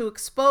want to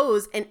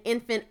expose an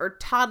infant or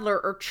toddler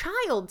or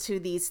child to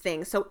these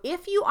things. So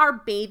if you are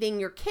bathing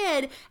your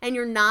kid and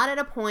you're not at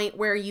a point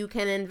where you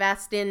can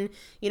invest in,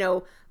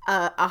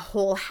 a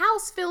whole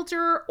house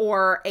filter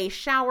or a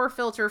shower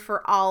filter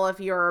for all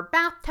of your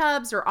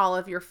bathtubs or all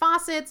of your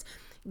faucets,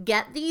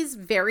 get these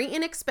very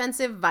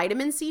inexpensive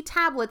vitamin C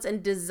tablets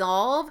and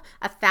dissolve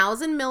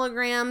 1,000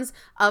 milligrams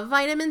of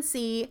vitamin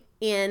C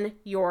in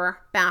your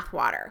bath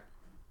water.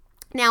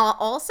 Now, I'll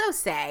also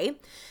say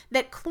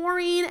that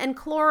chlorine and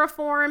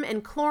chloroform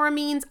and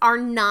chloramines are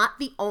not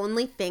the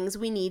only things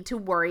we need to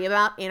worry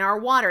about in our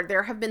water.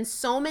 There have been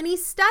so many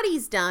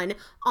studies done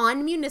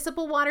on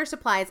municipal water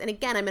supplies. And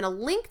again, I'm going to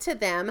link to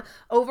them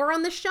over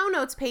on the show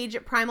notes page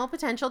at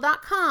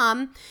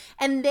primalpotential.com.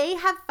 And they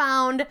have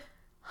found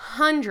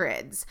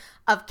hundreds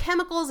of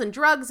chemicals and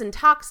drugs and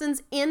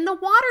toxins in the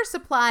water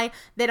supply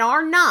that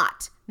are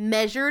not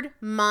measured,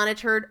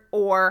 monitored,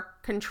 or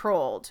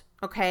controlled.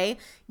 Okay?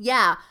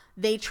 Yeah,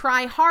 they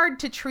try hard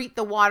to treat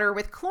the water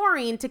with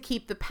chlorine to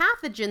keep the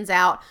pathogens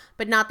out,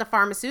 but not the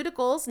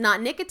pharmaceuticals,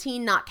 not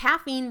nicotine, not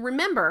caffeine.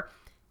 Remember,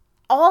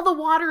 all the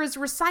water is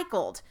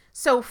recycled.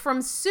 So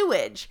from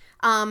sewage,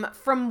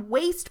 from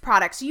waste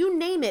products, you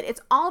name it,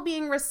 it's all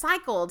being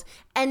recycled.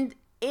 And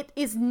it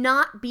is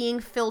not being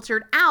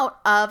filtered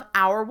out of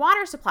our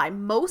water supply.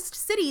 Most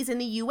cities in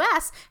the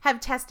US have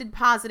tested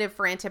positive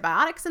for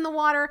antibiotics in the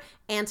water,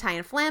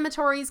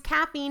 anti-inflammatories,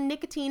 caffeine,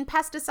 nicotine,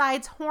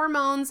 pesticides,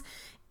 hormones.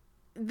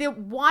 The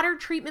water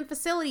treatment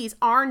facilities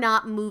are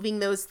not moving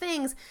those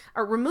things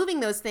or removing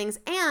those things.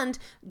 And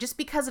just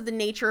because of the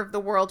nature of the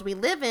world we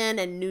live in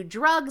and new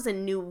drugs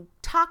and new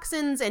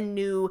toxins and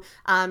new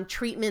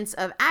treatments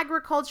of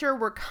agriculture,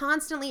 we're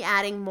constantly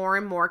adding more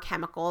and more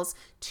chemicals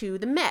to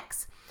the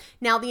mix.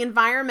 Now, the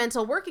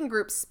Environmental Working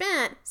Group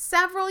spent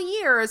several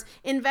years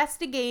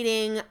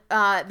investigating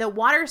the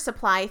water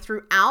supply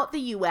throughout the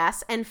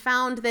U.S. and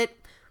found that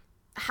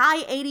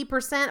high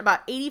 80%,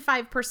 about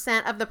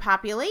 85% of the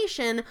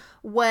population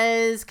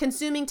was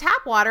consuming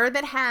tap water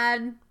that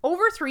had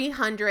over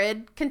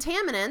 300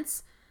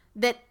 contaminants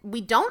that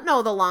we don't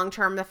know the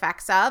long-term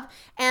effects of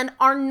and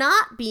are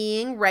not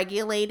being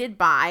regulated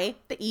by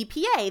the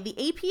EPA. The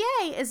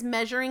EPA is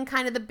measuring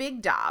kind of the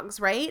big dogs,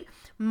 right?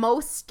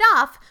 Most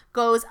stuff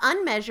goes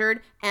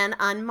unmeasured and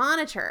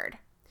unmonitored.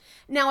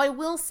 Now, I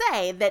will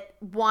say that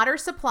water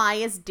supply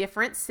is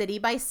different city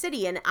by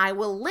city, and I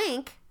will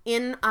link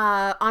on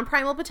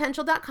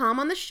primalpotential.com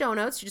on the show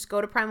notes. You just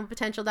go to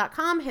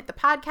primalpotential.com, hit the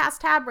podcast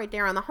tab right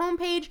there on the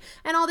homepage,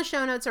 and all the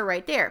show notes are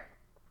right there.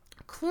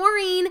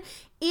 Chlorine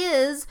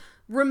is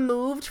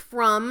removed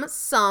from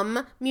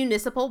some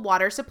municipal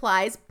water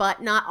supplies,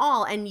 but not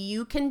all. And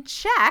you can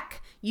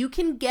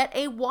get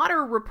a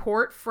water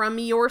report from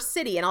your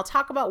city. And I'll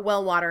talk about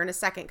well water in a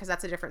second because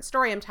that's a different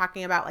story. I'm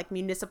talking about like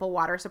municipal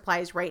water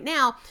supplies right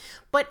now.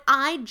 But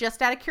I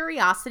just out of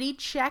curiosity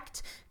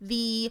checked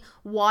the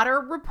water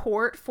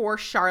report for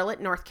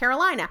Charlotte, North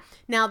Carolina.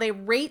 Now they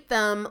rate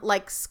them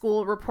like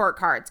school report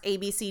cards, A,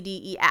 B, C,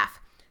 D, E, F.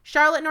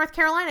 Charlotte, North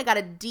Carolina got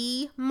a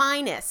D-.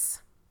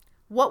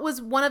 What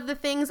was one of the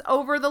things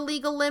over the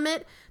legal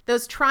limit?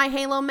 Those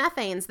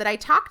trihalomethanes that I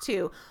talked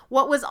to.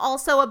 What was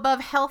also above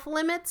health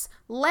limits?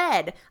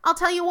 Lead. I'll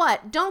tell you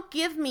what, don't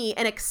give me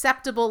an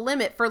acceptable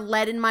limit for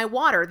lead in my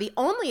water. The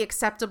only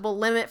acceptable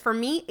limit for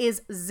me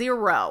is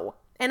 0.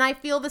 And I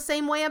feel the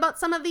same way about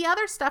some of the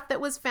other stuff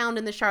that was found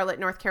in the Charlotte,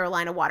 North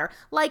Carolina water,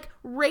 like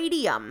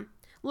radium,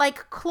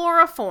 like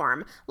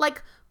chloroform,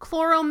 like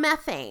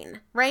chloromethane,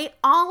 right?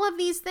 All of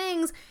these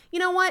things, you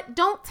know what?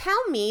 Don't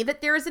tell me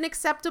that there is an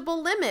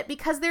acceptable limit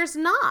because there's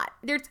not.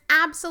 There's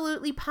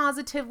absolutely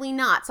positively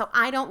not. So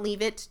I don't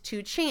leave it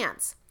to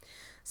chance.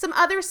 Some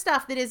other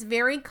stuff that is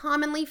very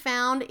commonly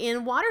found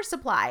in water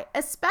supply,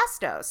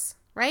 asbestos,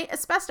 right?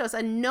 Asbestos,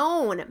 a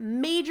known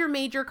major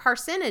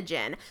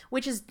carcinogen,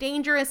 which is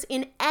dangerous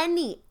in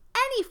any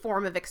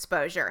form of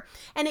exposure.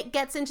 And it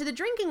gets into the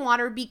drinking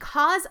water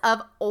because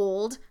of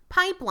old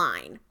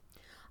pipeline.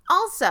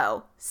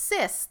 Also,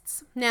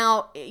 cysts.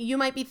 Now, you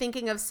might be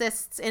thinking of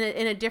cysts in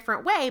a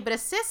different way, but a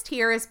cyst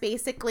here is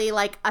basically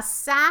like a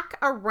sac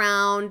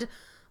around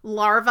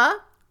larvae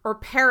or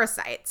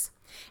parasites.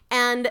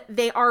 And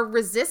they are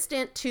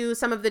resistant to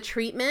some of the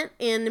treatment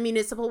in the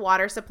municipal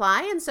water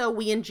supply. And so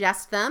we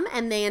ingest them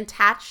and they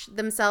attach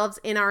themselves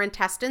in our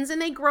intestines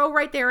and they grow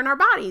right there in our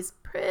bodies.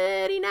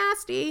 Pretty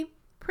nasty,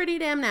 pretty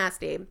damn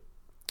nasty.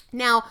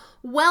 Now,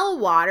 well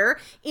water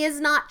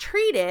is not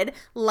treated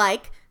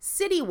like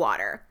city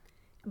water.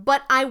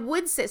 But I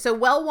would say, so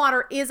well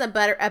water is a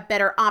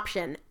better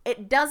option.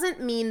 It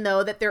doesn't mean,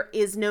 though, that there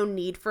is no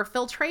need for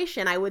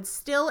filtration. I would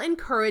still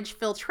encourage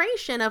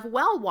filtration of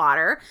well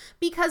water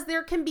because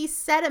there can be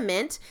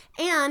sediment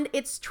and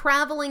it's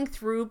traveling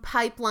through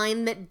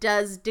pipeline that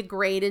does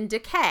degrade and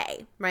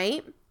decay,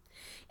 right?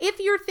 If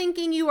you're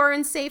thinking you are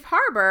in safe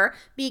harbor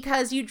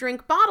because you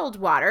drink bottled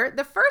water,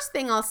 the first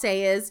thing I'll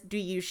say is, do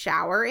you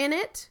shower in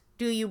it?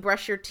 Do you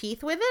brush your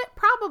teeth with it?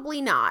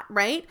 Probably not,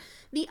 right?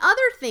 The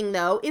other thing,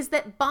 though, is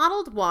that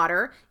bottled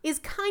water is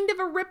kind of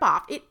a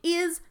ripoff. It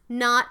is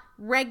not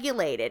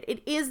regulated.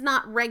 It is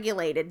not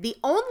regulated. The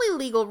only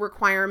legal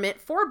requirement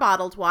for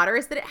bottled water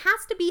is that it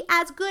has to be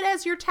as good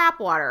as your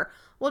tap water.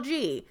 Well,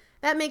 gee,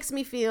 that makes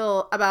me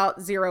feel about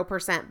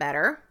 0%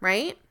 better,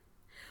 right?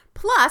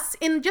 Plus,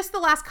 in just the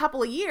last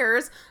couple of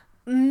years,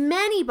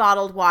 many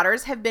bottled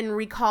waters have been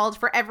recalled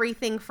for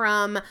everything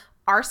from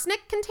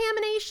arsenic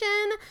contamination,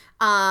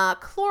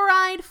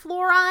 chloride,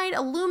 fluoride,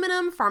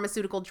 aluminum,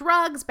 pharmaceutical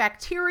drugs,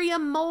 bacteria,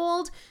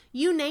 mold,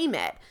 you name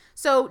it.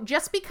 So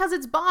just because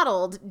it's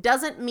bottled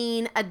doesn't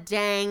mean a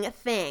dang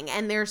thing.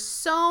 And there's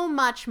so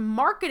much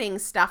marketing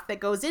stuff that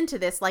goes into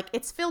this, like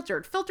it's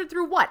filtered. Filtered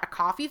through what? A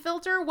coffee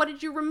filter? What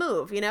did you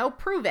remove?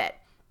 Prove it.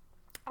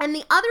 And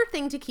the other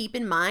thing to keep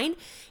in mind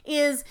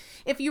is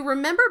if you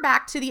remember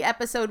back to the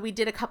episode we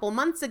did a couple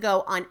months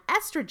ago on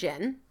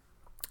estrogen,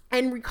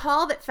 and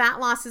recall that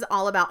fat loss is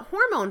all about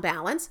hormone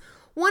balance,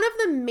 one of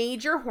the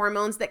major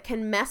hormones that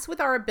can mess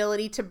with our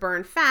ability to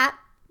burn fat,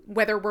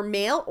 whether we're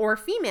male or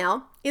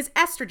female, is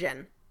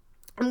estrogen.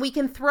 And we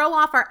can throw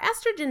off our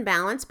estrogen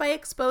balance by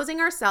exposing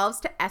ourselves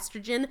to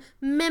estrogen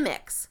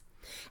mimics.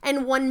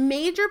 And one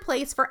major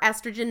place for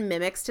estrogen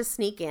mimics to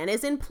sneak in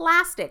is in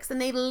plastics,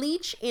 and they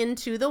leach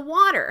into the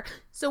water.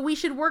 So we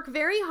should work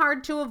very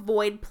hard to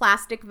avoid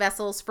plastic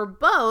vessels for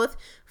both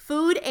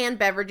food and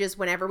beverages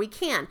whenever we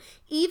can.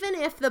 Even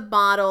if the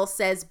bottle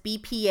says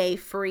BPA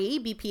free,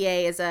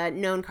 BPA is a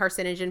known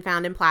carcinogen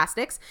found in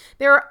plastics,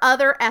 there are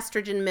other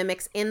estrogen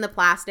mimics in the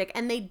plastic,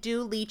 and they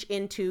do leach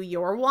into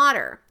your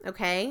water,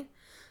 okay?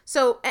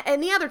 So,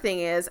 and the other thing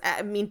is,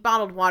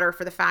 bottled water,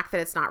 for the fact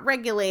that it's not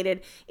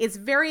regulated, is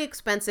very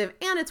expensive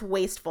and it's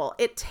wasteful.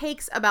 It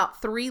takes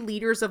about 3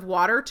 liters of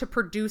water to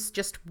produce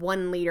just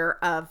 1 liter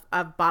of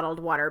bottled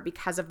water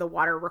because of the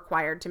water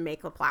required to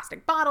make the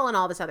plastic bottle and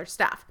all this other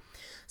stuff.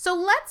 So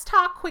let's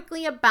talk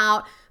quickly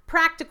about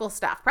practical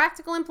stuff,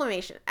 practical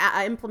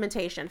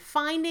implementation,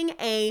 finding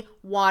a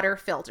water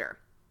filter.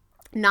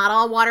 Not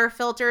all water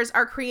filters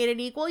are created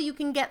equal. You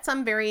can get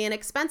some very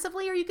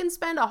inexpensively, or you can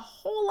spend a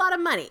whole lot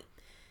of money.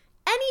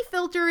 Any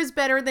filter is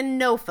better than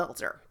no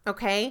filter,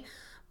 okay?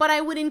 But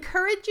I would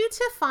encourage you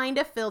to find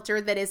a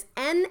filter that is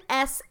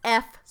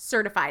NSF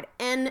certified.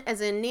 N as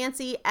in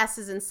Nancy, S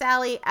as in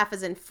Sally, F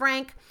as in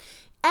Frank.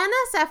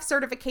 NSF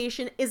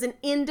certification is an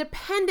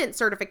independent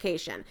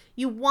certification.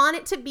 You want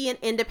it to be an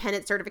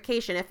independent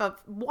certification. If a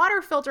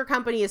water filter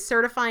company is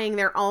certifying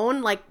their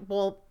own,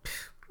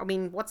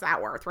 what's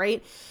that worth,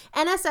 right?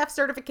 NSF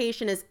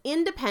certification is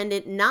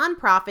independent,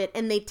 nonprofit,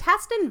 and they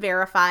test and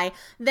verify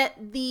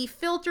that the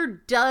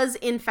filter does,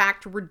 in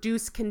fact,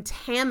 reduce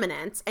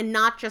contaminants and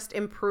not just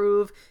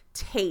improve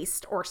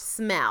taste or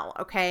smell,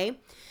 okay?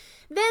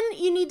 Then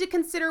you need to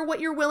consider what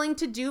you're willing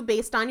to do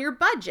based on your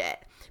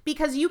budget,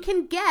 because you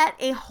can get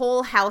a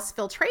whole house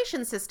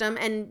filtration system,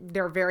 and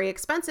they're very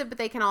expensive, but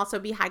they can also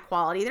be high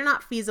quality. They're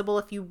not feasible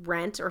if you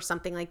rent or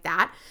something like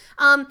that.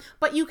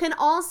 But you can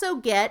also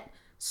get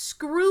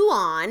screw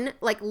on,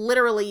 like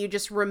literally you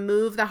just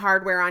remove the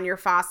hardware on your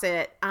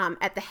faucet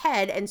at the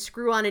head and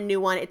screw on a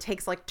new one. It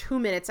takes like 2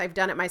 minutes. I've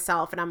done it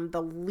myself, and I'm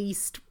the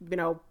least,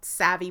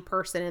 savvy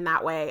person in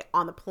that way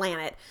on the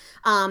planet.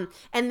 And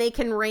they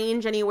can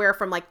range anywhere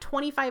from like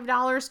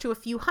 $25 to a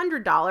few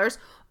 $100s.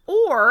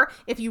 Or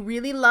if you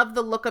really love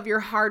the look of your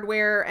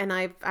hardware, and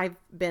I've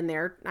been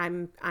there,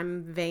 I'm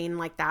vain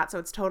like that, so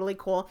it's totally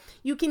cool.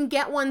 You can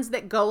get ones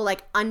that go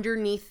like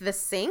underneath the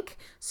sink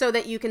so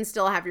that you can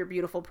still have your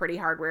beautiful, pretty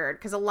hardware,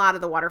 because a lot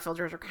of the water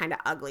filters are kind of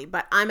ugly.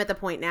 But I'm at the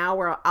point now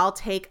where I'll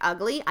take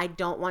ugly. I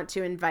don't want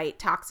to invite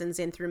toxins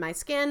in through my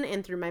skin,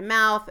 in through my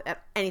mouth,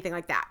 anything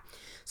like that.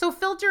 So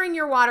filtering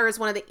your water is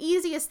one of the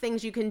easiest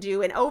things you can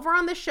do. And over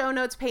on the show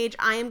notes page,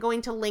 I am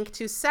going to link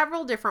to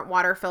several different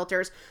water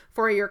filters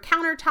for your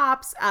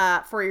countertops,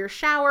 for your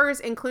showers,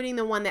 including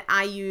the one that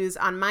I use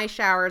on my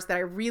showers that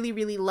I really,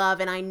 really love.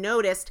 And I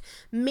noticed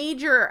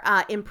major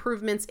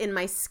improvements in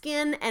my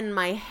skin and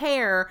my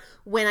hair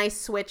when I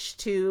switched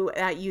to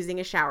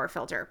using a shower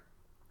filter.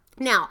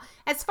 Now,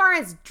 as far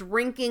as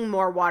drinking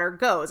more water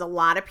goes, a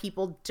lot of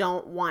people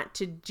don't want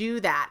to do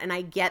that, and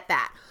I get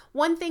that.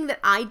 One thing that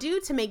I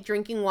do to make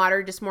drinking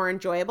water just more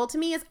enjoyable to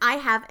me is I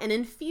have an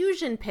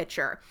infusion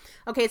pitcher.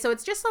 Okay, so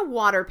it's just a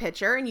water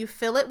pitcher, and you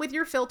fill it with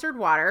your filtered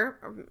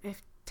water.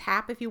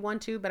 tap if you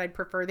want to, but I'd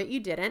prefer that you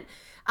didn't.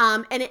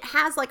 And it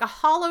has like a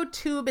hollow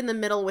tube in the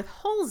middle with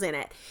holes in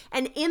it.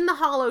 And in the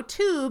hollow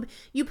tube,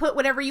 you put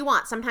whatever you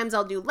want. Sometimes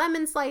I'll do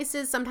lemon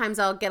slices. Sometimes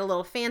I'll get a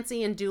little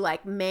fancy and do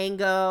like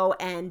mango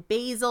and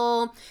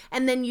basil.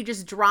 And then you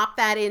just drop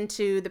that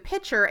into the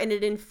pitcher and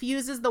it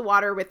infuses the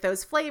water with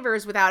those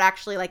flavors without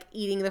actually like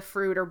eating the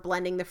fruit or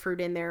blending the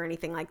fruit in there or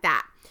anything like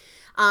that.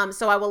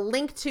 So I will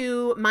link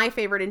to my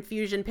favorite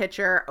infusion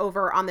pitcher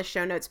over on the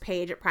show notes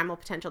page at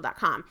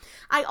primalpotential.com.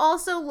 I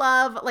also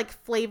love like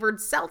flavored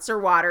seltzer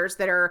waters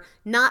that are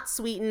not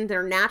sweetened.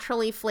 They're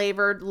naturally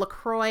flavored.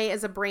 LaCroix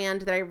is a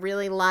brand that I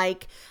really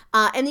like.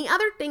 And the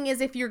other thing is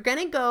if you're going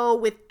to go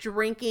with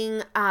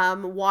drinking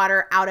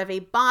water out of a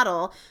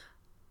bottle,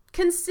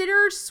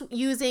 consider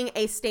using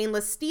a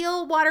stainless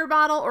steel water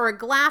bottle or a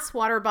glass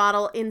water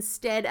bottle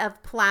instead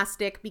of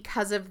plastic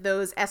because of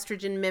those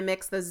estrogen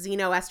mimics, those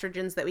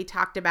xenoestrogens that we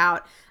talked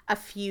about a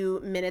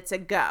few minutes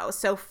ago.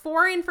 So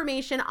for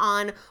information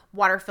on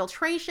water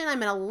filtration,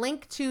 I'm going to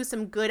link to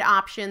some good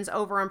options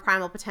over on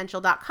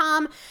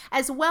primalpotential.com,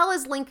 as well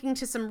as linking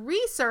to some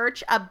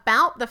research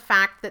about the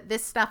fact that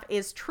this stuff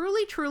is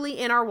truly, truly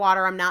in our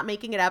water. I'm not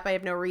making it up. I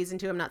have no reason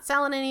to. I'm not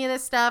selling any of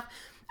this stuff.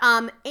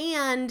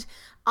 And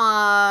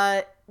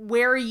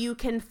where you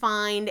can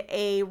find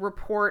a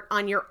report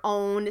on your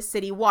own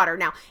city water.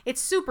 Now,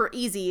 it's super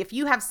easy. If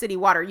you have city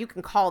water, you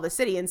can call the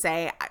city and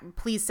say,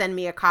 please send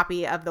me a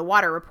copy of the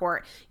water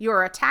report.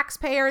 You're a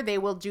taxpayer. They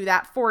will do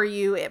that for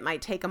you. It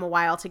might take them a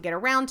while to get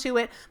around to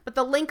it, but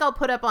the link I'll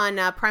put up on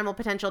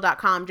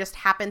primalpotential.com just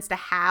happens to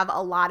have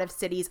a lot of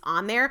cities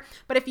on there.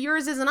 But if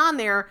yours isn't on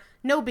there,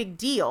 no big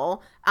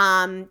deal.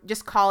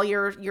 Just call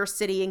your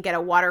city and get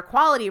a water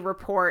quality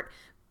report.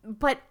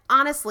 But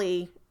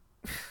honestly,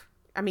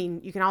 I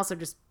mean, you can also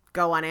just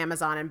go on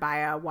Amazon and buy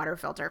a water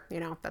filter. You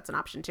know, that's an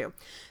option too.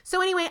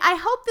 So anyway, I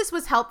hope this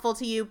was helpful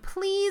to you.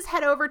 Please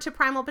head over to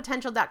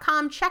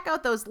primalpotential.com. Check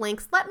out those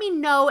links. Let me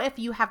know if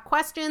you have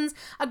questions.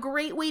 A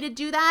great way to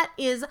do that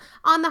is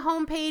on the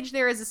homepage.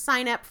 There is a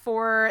sign up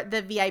for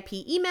the VIP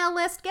email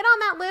list. Get on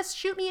that list.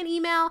 Shoot me an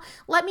email.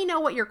 Let me know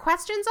what your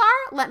questions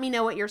are. Let me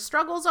know what your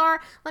struggles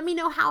are. Let me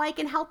know how I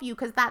can help you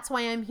because that's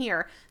why I'm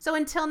here. So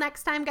until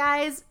next time,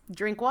 guys,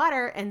 drink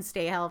water and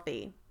stay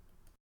healthy.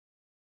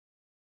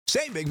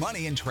 Save big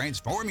money and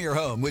transform your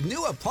home with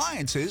new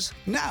appliances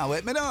now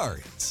at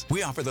Menards.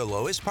 We offer the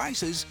lowest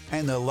prices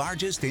and the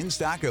largest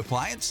in-stock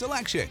appliance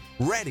selection.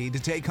 Ready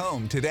to take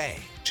home today.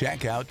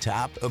 Check out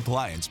top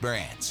appliance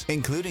brands,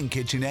 including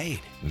KitchenAid,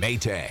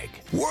 Maytag,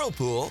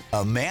 Whirlpool,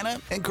 Amana,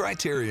 and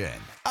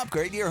Criterion.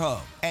 Upgrade your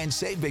home and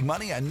save big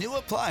money on new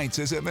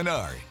appliances at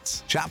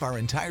Menards. Shop our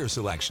entire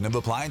selection of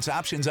appliance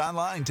options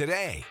online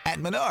today at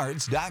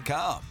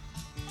menards.com.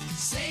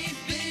 Save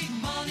big.